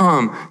has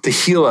come to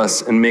heal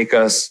us and make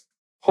us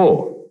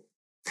whole.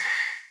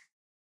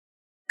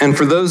 And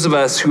for those of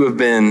us who have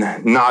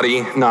been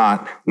naughty,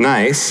 not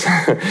nice,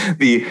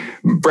 the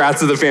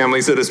brats of the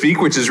family, so to speak,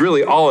 which is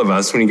really all of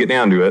us when you get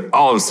down to it,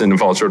 all of us sin and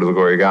fall short of the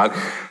glory of God.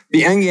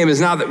 The end game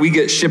is not that we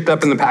get shipped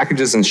up in the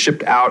packages and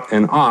shipped out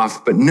and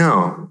off, but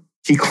no,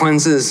 he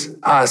cleanses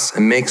us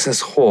and makes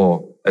us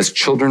whole as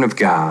children of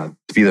God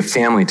to be the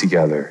family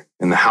together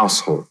in the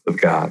household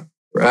of God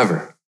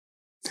forever.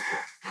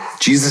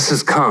 Jesus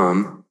has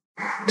come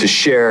to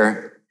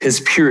share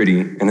his purity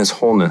and his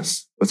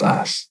wholeness with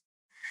us.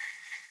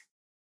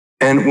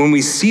 And when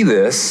we see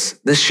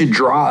this should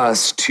draw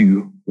us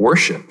to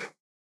worship.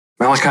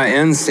 Malachi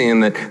ends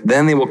saying that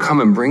then they will come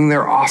and bring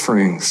their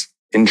offerings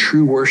in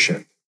true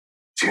worship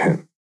to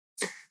him.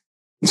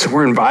 And so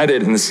we're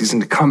invited in the season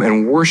to come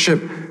and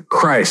worship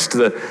Christ,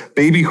 the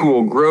baby who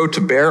will grow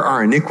to bear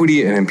our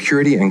iniquity and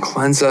impurity and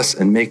cleanse us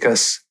and make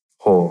us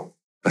whole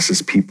as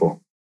his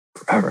people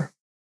forever.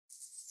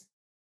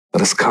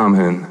 Let us come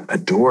and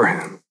adore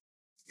him.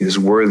 He is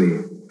worthy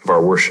of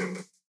our worship.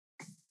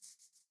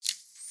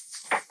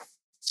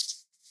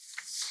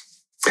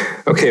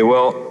 Okay,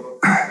 well,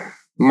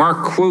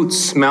 Mark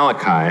quotes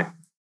Malachi,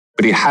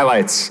 but he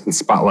highlights and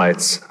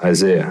spotlights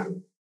Isaiah.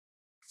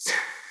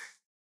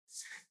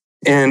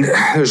 And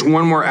there's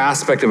one more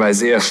aspect of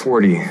Isaiah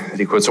 40 that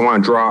he quotes I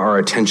want to draw our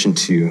attention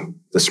to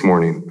this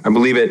morning. I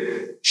believe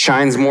it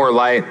shines more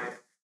light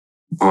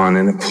on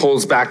and it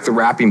pulls back the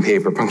wrapping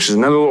paper, punctures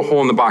another little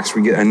hole in the box.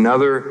 We get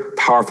another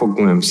powerful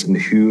glimpse into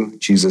who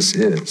Jesus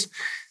is.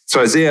 So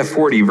Isaiah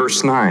 40,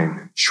 verse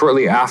 9,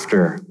 shortly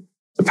after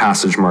the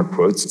passage Mark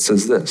quotes, it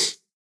says this: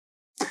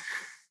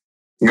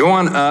 "Go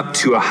on up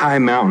to a high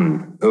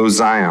mountain, O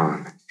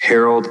Zion,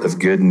 herald of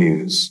good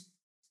news."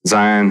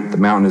 Zion, the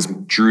mountain is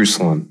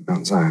Jerusalem,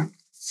 Mount Zion.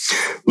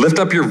 "Lift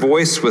up your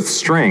voice with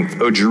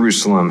strength, O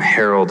Jerusalem,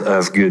 herald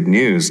of good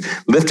news.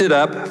 Lift it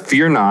up,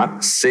 fear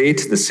not. Say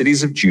to the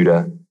cities of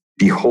Judah,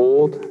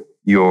 behold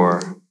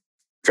your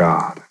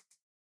God."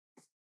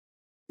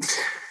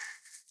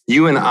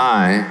 You and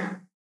I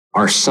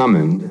are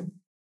summoned,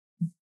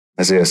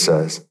 Isaiah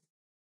says,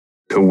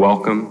 to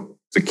welcome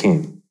the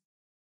King.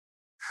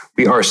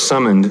 We are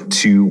summoned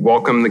to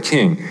welcome the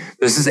King.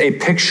 This is a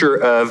picture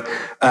of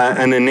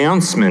an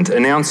announcement,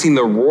 announcing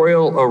the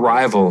royal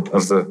arrival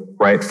of the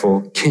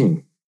rightful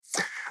King.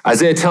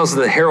 Isaiah tells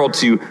the herald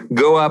to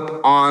go up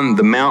on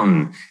the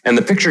mountain. And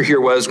the picture here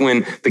was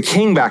when the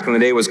king back in the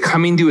day was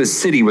coming to his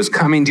city, was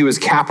coming to his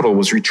capital,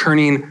 was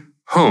returning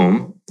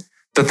home,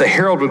 that the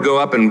herald would go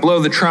up and blow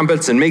the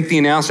trumpets and make the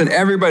announcement,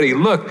 everybody,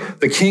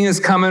 look, the king is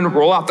coming,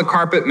 roll out the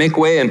carpet, make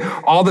way, and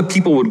all the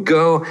people would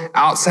go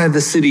outside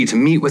the city to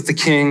meet with the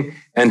king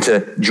and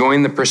to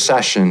join the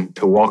procession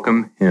to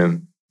welcome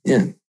him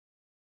in.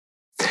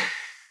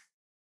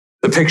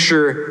 The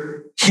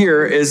picture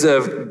here is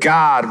of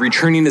God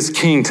returning as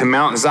king to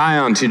Mount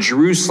Zion, to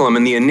Jerusalem,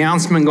 and the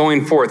announcement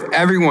going forth,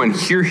 everyone,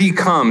 here he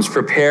comes,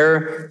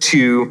 prepare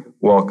to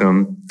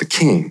welcome the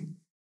king.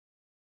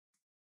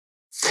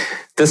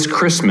 This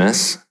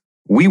Christmas,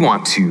 we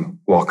want to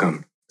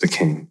welcome the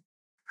King.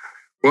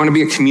 We want to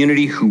be a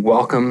community who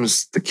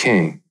welcomes the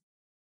King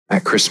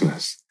at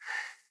Christmas.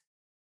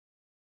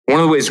 One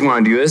of the ways we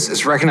want to do this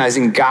is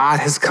recognizing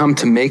God has come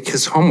to make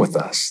his home with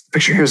us. The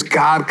picture here is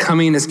God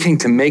coming as King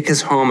to make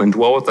his home and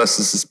dwell with us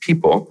as his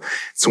people.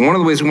 So one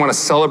of the ways we want to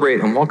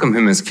celebrate and welcome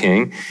him as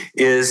King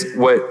is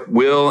what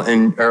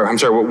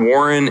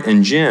Warren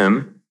and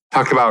Jim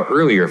talked about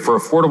earlier. For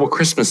Affordable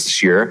Christmas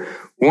this year,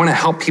 we want to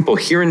help people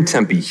here in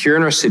Tempe, here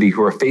in our city,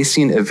 who are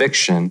facing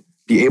eviction,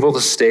 be able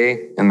to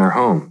stay in their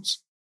homes.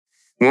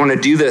 We want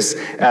to do this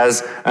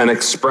as an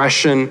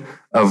expression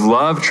of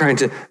love, trying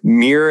to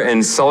mirror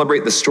and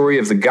celebrate the story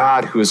of the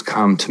God who has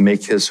come to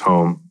make his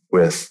home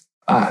with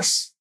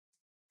us.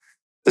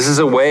 This is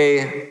a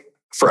way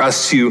for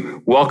us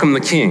to welcome the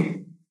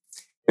King.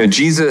 You know,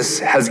 Jesus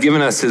has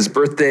given us his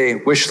birthday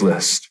wish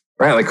list,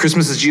 right? Like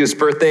Christmas is Jesus'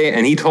 birthday,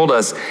 and he told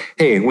us,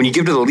 hey, when you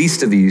give to the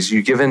least of these,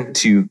 you've given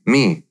to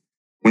me.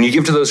 When you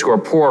give to those who are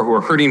poor, who are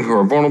hurting, who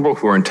are vulnerable,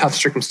 who are in tough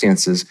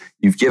circumstances,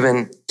 you've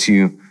given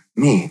to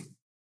me.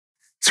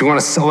 So we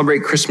want to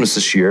celebrate Christmas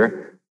this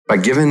year by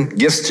giving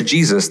gifts to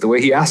Jesus the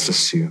way he asked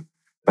us to,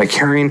 by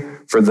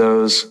caring for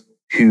those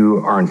who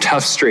are in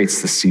tough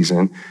straits this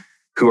season,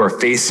 who are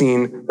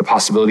facing the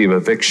possibility of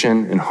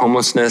eviction and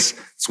homelessness.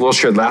 As Will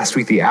shared last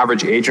week, the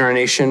average age in our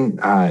nation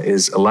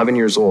is 11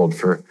 years old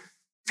for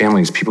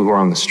families, people who are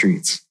on the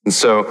streets. And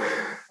so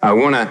I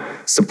want to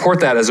support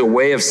that as a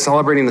way of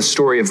celebrating the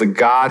story of the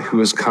God who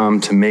has come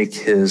to make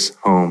his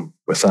home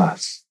with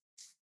us.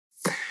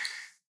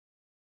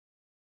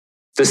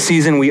 This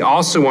season, we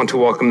also want to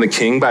welcome the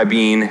King by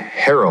being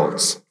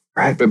heralds,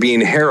 right? By being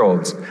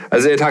heralds.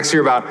 Isaiah talks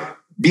here about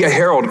be a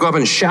herald. Go up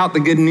and shout the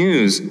good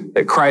news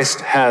that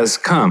Christ has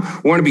come.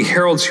 We want to be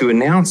heralds who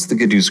announce the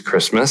good news of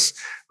Christmas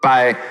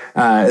by,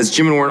 as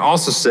Jim and Warren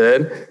also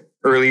said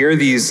earlier,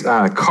 these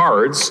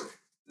cards.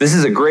 This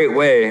is a great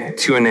way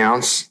to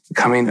announce the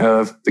coming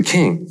of the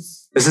King.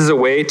 This is a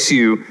way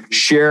to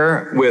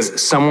share with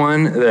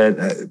someone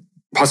that,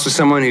 possibly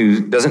someone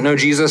who doesn't know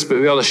Jesus, but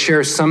be able to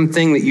share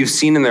something that you've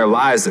seen in their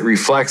lives that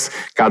reflects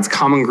God's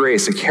common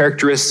grace, a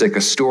characteristic,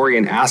 a story,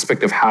 an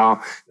aspect of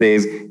how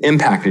they've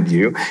impacted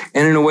you.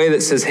 And in a way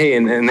that says, hey,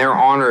 in their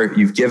honor,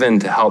 you've given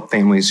to help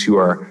families who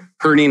are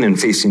hurting and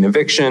facing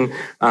eviction.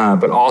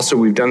 But also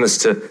we've done this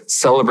to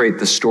celebrate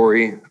the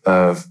story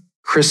of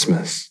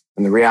Christmas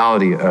and the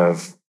reality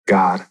of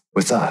God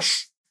with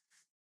us.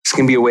 This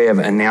can be a way of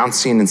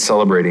announcing and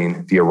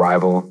celebrating the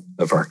arrival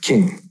of our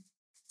King.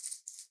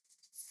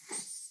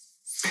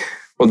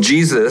 Well,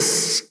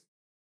 Jesus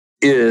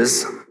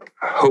is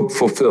hope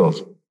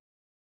fulfilled.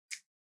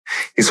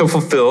 He's hope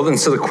fulfilled. And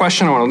so the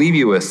question I want to leave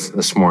you with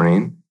this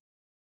morning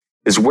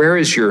is, where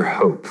is your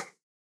hope?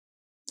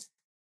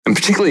 And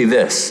particularly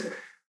this,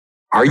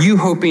 are you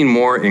hoping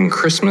more in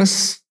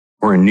Christmas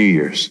or in New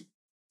Year's?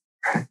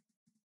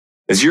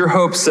 Is your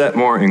hope set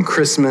more in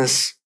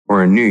Christmas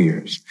or in New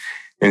Year's?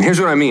 And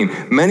here's what I mean.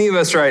 Many of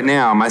us right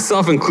now,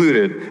 myself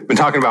included, have been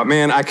talking about,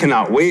 man, I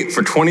cannot wait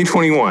for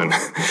 2021.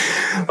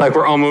 Like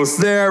we're almost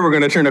there. We're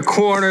going to turn a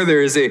corner.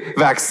 There is a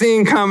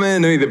vaccine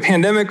coming. The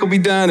pandemic will be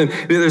done. And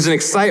there's an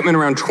excitement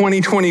around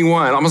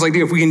 2021. Almost like,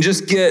 dude, if we can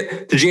just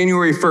get to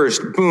January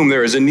 1st, boom,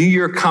 there is a new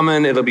year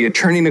coming. It'll be a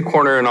turning a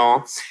corner and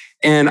all.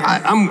 And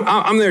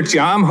I'm there too.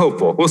 I'm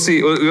hopeful. We'll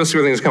see where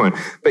things are coming.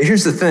 But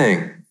here's the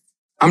thing.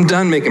 I'm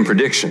done making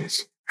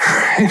predictions.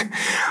 Right?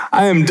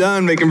 I am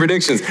done making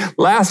predictions.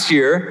 Last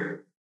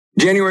year,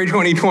 January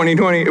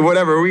 2020,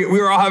 whatever, we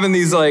were all having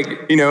these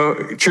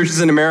churches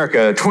in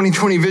America,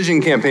 2020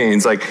 vision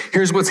campaigns. Like,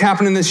 here's what's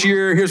happening this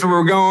year. Here's where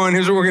we're going.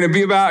 Here's what we're going to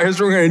be about. Here's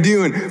what we're going to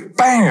do. And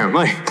bam,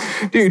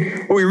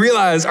 dude, what we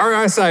realized, our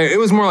eyesight, it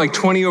was more like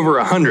 20 over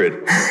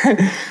 100.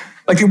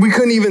 Like we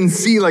couldn't even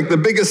see the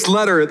biggest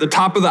letter at the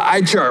top of the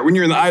eye chart when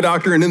you're in the eye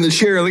doctor and in the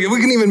chair. We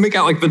couldn't even make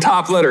out the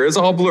top letter. It's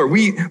all blur.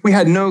 We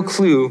had no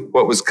clue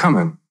what was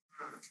coming.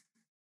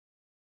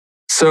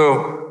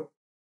 So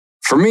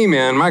for me,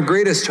 man, my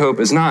greatest hope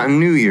is not in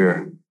New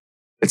Year.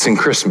 It's in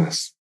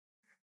Christmas.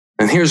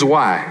 And here's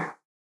why.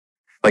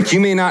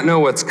 You may not know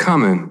what's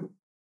coming,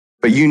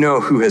 but you know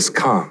who has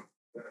come,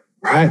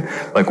 right?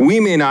 We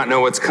may not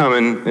know what's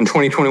coming in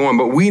 2021,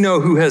 but we know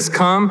who has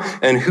come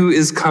and who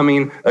is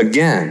coming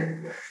again.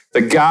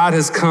 That God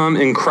has come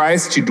in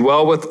Christ to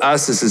dwell with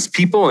us as his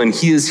people, and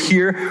he is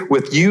here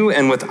with you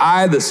and with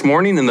I this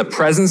morning in the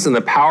presence and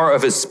the power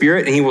of his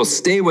Spirit, and he will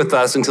stay with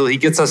us until he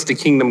gets us to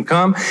kingdom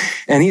come.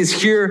 And he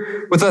is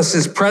here with us,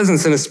 his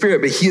presence and his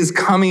Spirit, but he is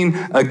coming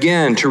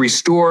again to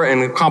restore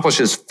and accomplish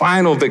his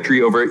final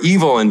victory over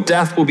evil, and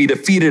death will be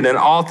defeated and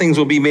all things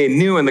will be made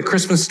new. And the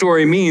Christmas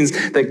story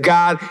means that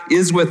God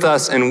is with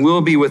us and will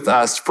be with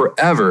us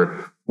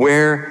forever.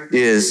 Where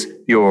is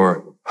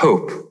your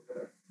hope?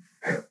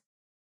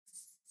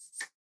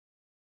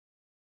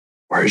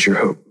 Where's your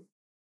hope?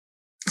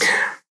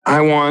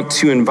 I want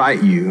to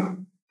invite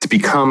you to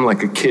become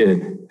like a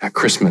kid at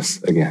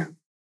Christmas again.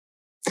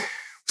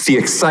 With the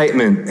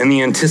excitement and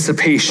the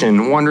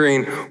anticipation,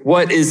 wondering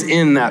what is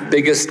in that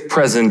biggest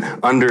present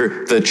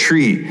under the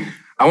tree.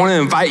 I want to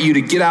invite you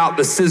to get out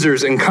the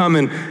scissors and come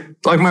and,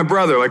 like my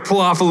brother, pull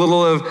off a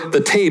little of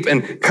the tape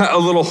and cut a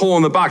little hole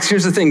in the box.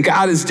 Here's the thing,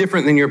 God is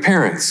different than your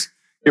parents.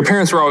 Your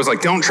parents were always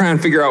don't try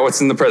and figure out what's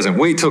in the present.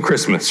 Wait till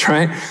Christmas,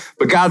 right?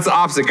 But God's the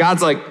opposite.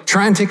 God's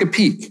try and take a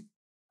peek.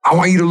 I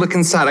want you to look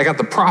inside. I got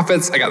the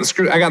prophets. I got the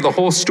script. I got the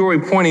whole story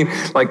pointing,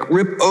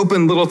 rip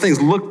open little things.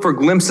 Look for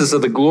glimpses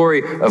of the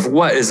glory of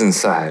what is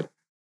inside.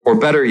 Or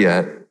better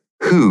yet,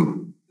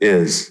 who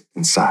is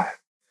inside.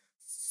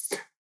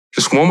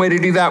 Just one way to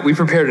do that, we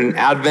prepared an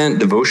Advent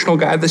devotional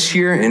guide this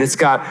year, and it's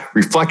got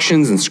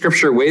reflections and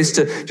scripture, ways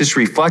to just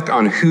reflect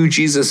on who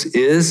Jesus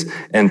is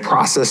and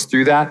process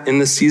through that in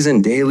the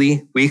season,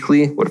 daily,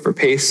 weekly, whatever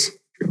pace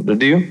you're able to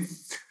do.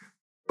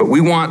 But we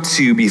want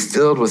to be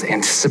filled with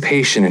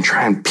anticipation and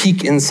try and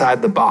peek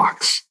inside the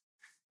box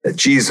that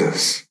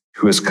Jesus,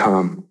 who has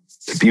come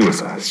to be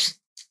with us.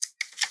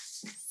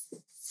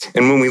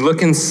 And when we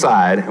look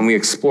inside and we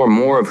explore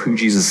more of who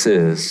Jesus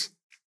is,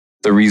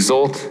 the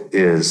result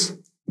is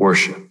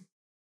worship.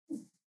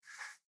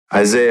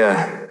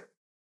 Isaiah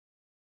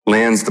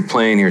lands the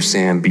plane here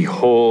saying,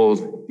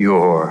 behold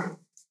your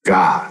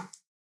God.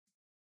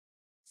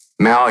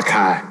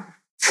 Malachi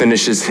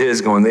finishes his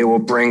going, they will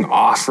bring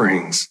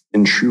offerings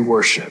in true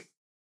worship.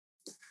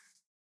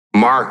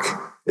 Mark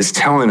is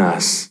telling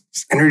us,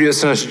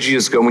 introducing us to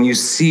Jesus, go, when you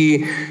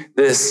see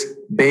this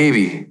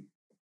baby,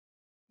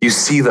 you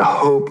see the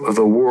hope of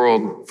the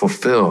world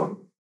fulfilled.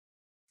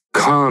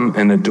 Come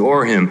and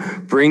adore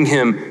him. Bring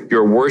him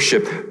your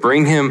worship.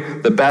 Bring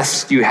him the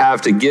best you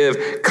have to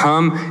give.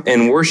 Come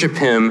and worship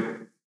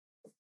him,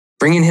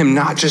 bringing him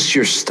not just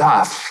your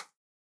stuff,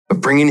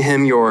 but bringing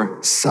him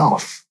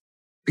yourself.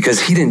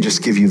 Because he didn't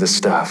just give you the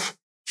stuff.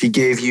 He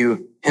gave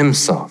you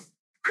himself.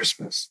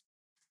 Christmas.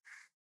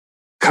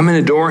 Come and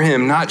adore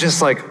him, not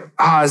just like,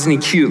 isn't he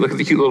cute? Look at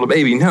the cute little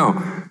baby.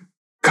 No,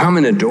 come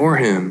and adore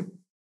him,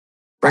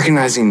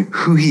 recognizing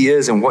who he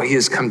is and what he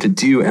has come to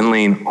do and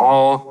laying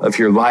all of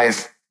your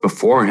life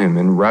before him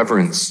in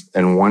reverence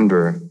and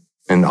wonder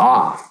and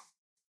awe.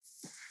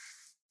 I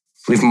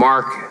believe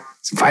Mark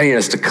is inviting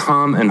us to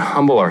come and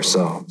humble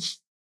ourselves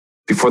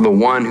before the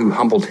one who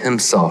humbled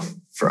himself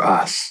for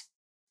us,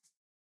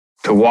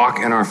 to walk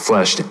in our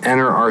flesh, to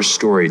enter our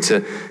story,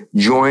 to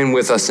join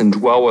with us and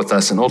dwell with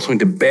us, and ultimately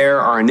to bear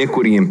our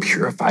iniquity and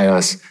purify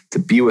us to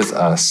be with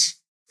us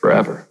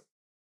forever.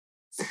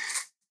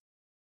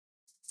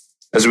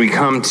 As we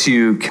come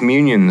to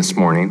communion this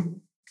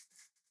morning,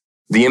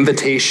 the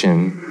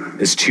invitation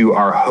is to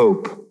our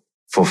hope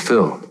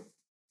fulfilled.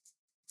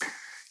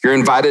 You're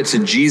invited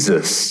to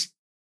Jesus,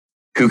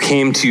 who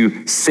came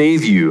to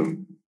save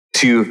you,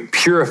 to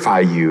purify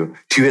you,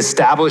 to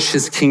establish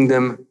his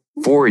kingdom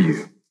for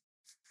you.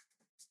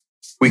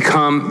 We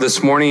come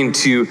this morning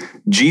to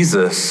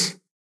Jesus,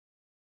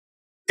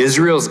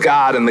 Israel's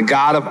God and the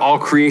God of all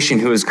creation,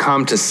 who has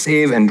come to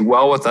save and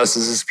dwell with us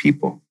as his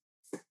people.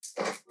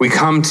 We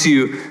come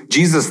to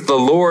Jesus, the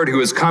Lord, who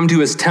has come to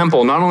his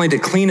temple, not only to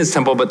clean his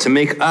temple, but to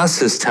make us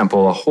his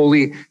temple, a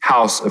holy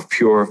house of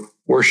pure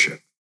worship.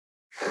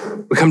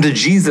 We come to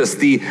Jesus,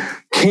 the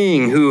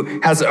King, who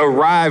has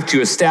arrived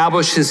to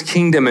establish his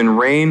kingdom and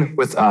reign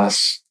with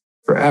us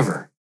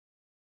forever.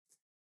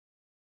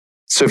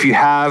 So if you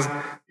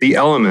have the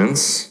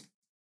elements,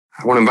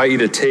 I want to invite you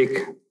to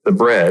take the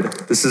bread.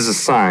 This is a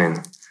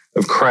sign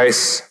of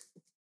Christ's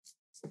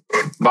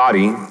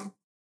body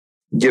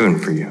given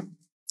for you.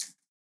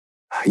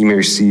 You may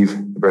receive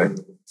the bread.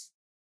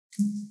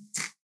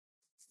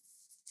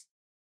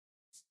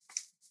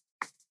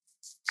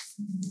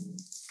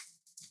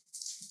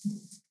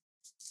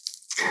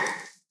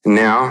 And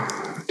now,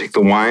 take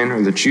the wine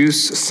or the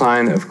juice, a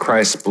sign of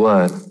Christ's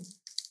blood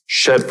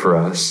shed for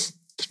us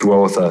to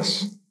dwell with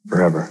us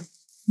forever.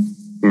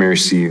 You may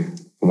receive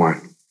the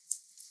wine.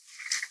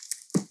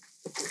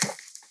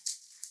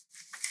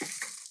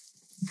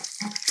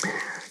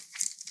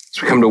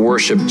 As we come to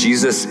worship,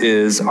 Jesus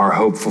is our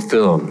hope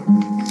fulfilled.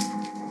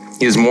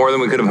 He is more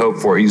than we could have hoped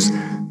for. He's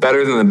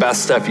better than the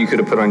best stuff you could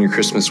have put on your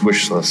Christmas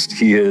wish list.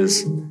 He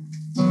is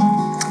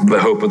the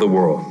hope of the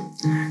world.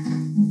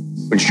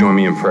 Would you join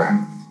me in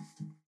prayer?